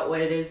speak about what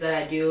it is that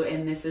I do,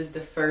 and this is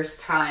the first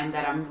time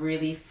that I'm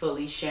really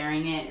fully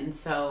sharing it. And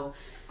so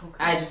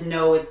I just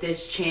know with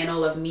this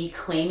channel of me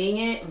claiming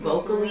it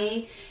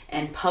vocally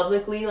and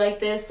publicly like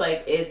this,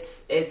 like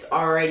it's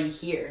already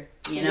here,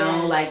 you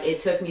know. Like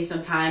it took me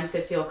some time to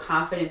feel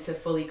confident to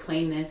fully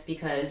claim this,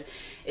 because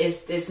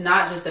it's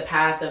not just a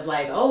path of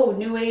like, oh,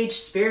 new age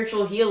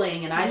spiritual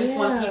healing, and I just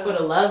want people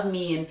to love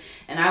me,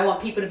 and I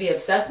want people to be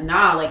obsessed.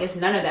 Nah, like it's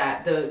none of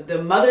that.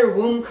 The Mother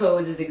Womb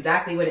Codes is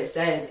exactly what it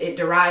says. It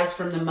derives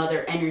from the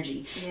mother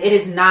energy. It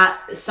is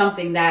not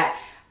something that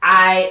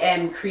I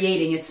am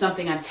creating. It's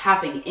something I'm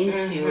tapping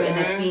into and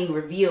that's being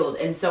revealed.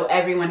 And so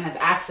everyone has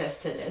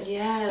access to this,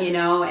 you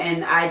know,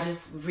 and I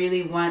just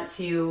really want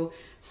to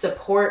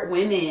support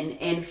women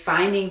in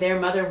finding their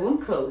mother womb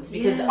codes,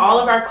 because all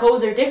of our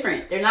codes are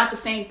different. They're not the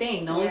same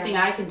thing. The only thing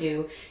I can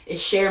do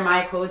is share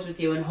my codes with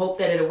you and hope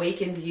that it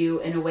awakens you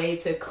in a way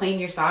to claim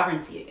your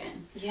sovereignty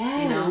again.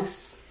 Yes. You know?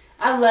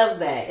 I love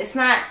that. It's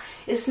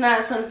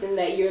not something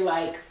that you're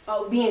like,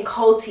 oh, being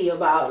culty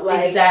about.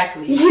 Like,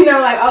 exactly. You know,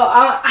 like,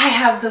 oh, I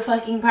have the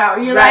fucking power.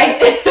 You're right.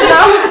 like,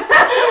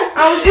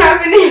 I'm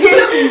tapping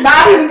in.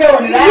 Not even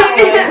going to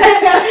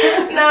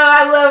that one. No,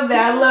 I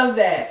love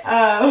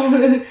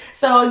that.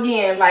 So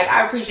again, like,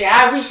 I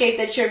appreciate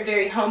that you're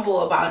very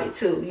humble about it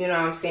too. You know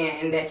what I'm saying?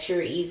 And that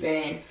you're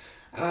even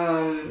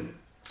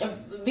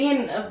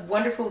being a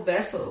wonderful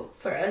vessel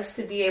for us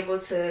to be able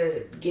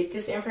to get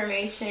this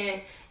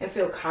information and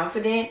feel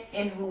confident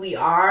in who we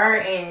are,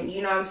 and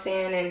you know what I'm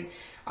saying, and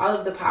all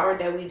of the power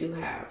that we do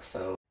have.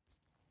 So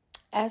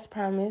as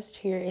promised,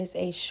 here is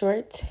a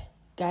short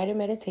guided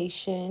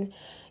meditation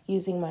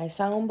using my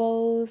sound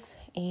bowls,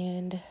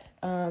 and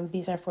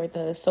these are for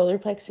the solar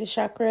plexus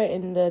chakra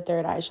and the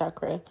third eye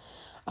chakra.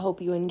 I hope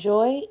you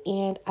enjoy,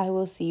 and I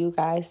will see you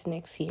guys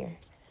next year.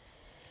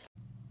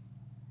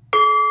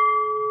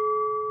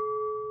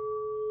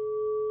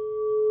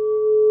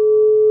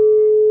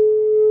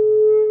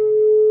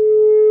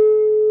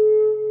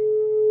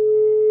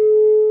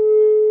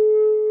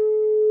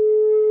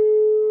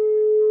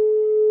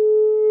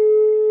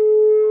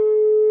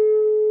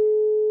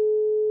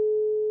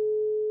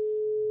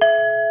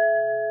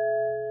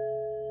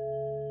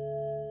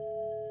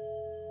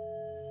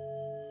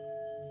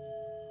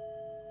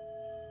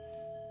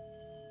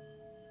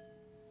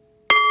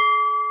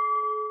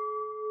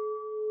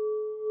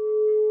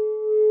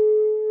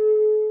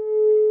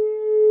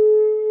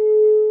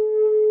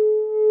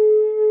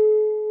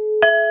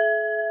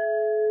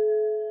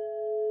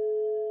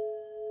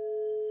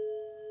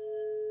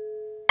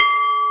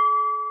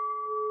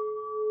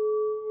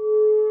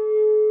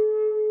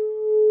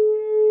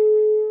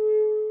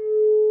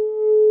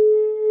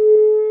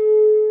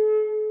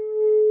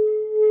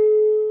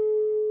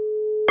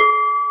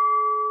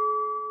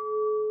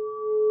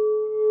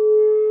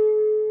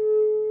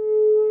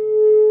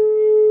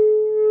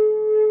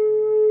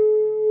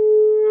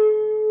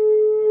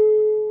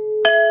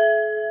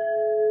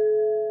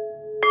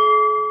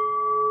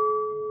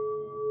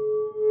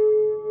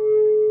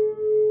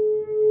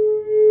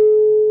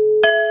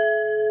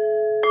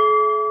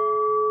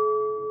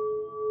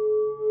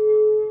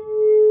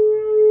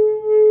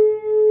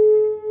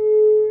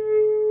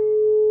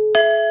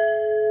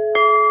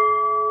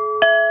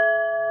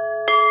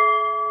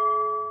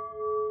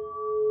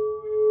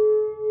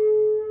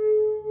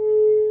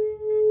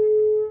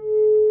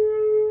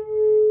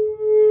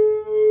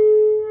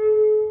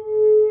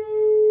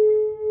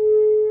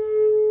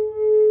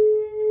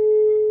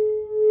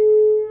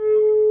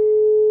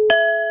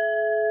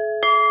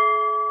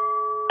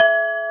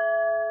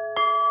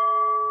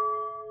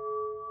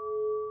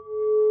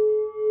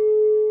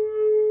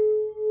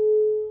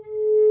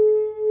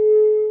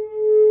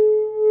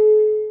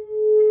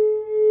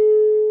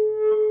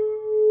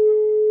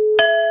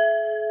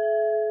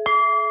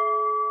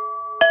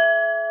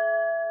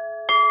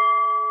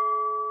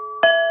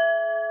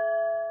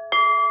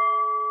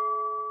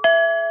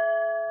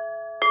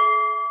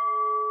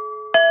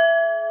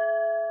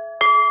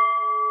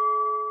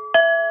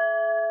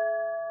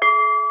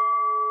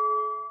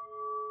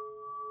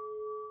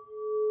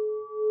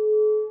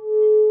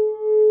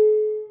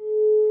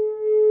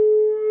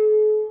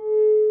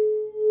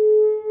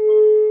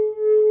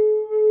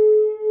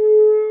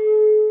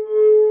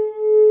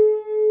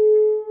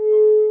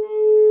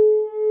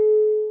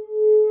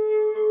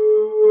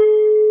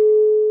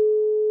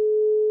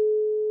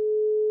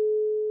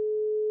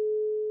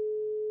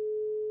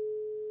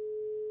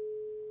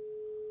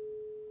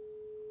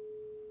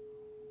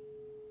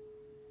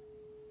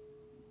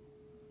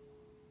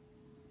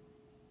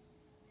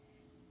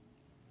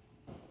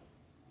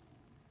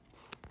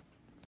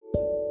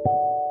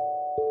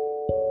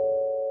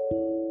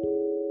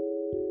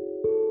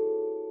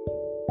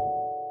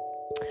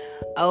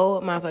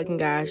 Oh my fucking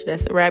gosh,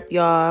 that's a wrap,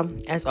 y'all.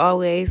 As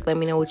always, let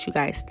me know what you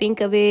guys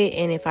think of it,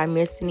 and if I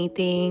missed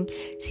anything.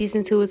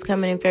 Season 2 is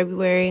coming in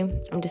February.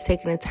 I'm just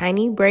taking a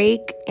tiny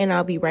break, and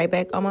I'll be right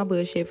back on my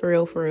bullshit for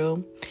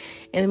real.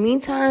 In the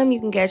meantime, you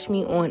can catch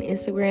me on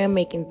Instagram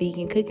making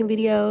vegan cooking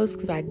videos,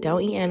 because I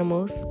don't eat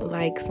animals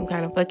like some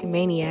kind of fucking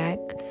maniac.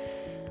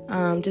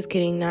 Just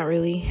kidding, not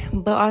really.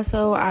 But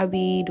also, I'll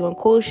be doing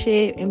cool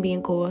shit and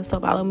being cool. So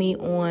follow me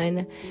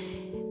on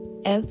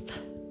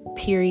F.CK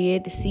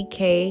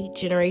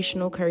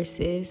Generational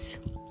Curses.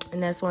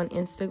 And that's on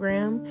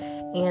Instagram.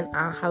 And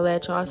I'll holla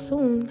at y'all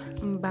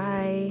soon.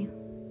 Bye.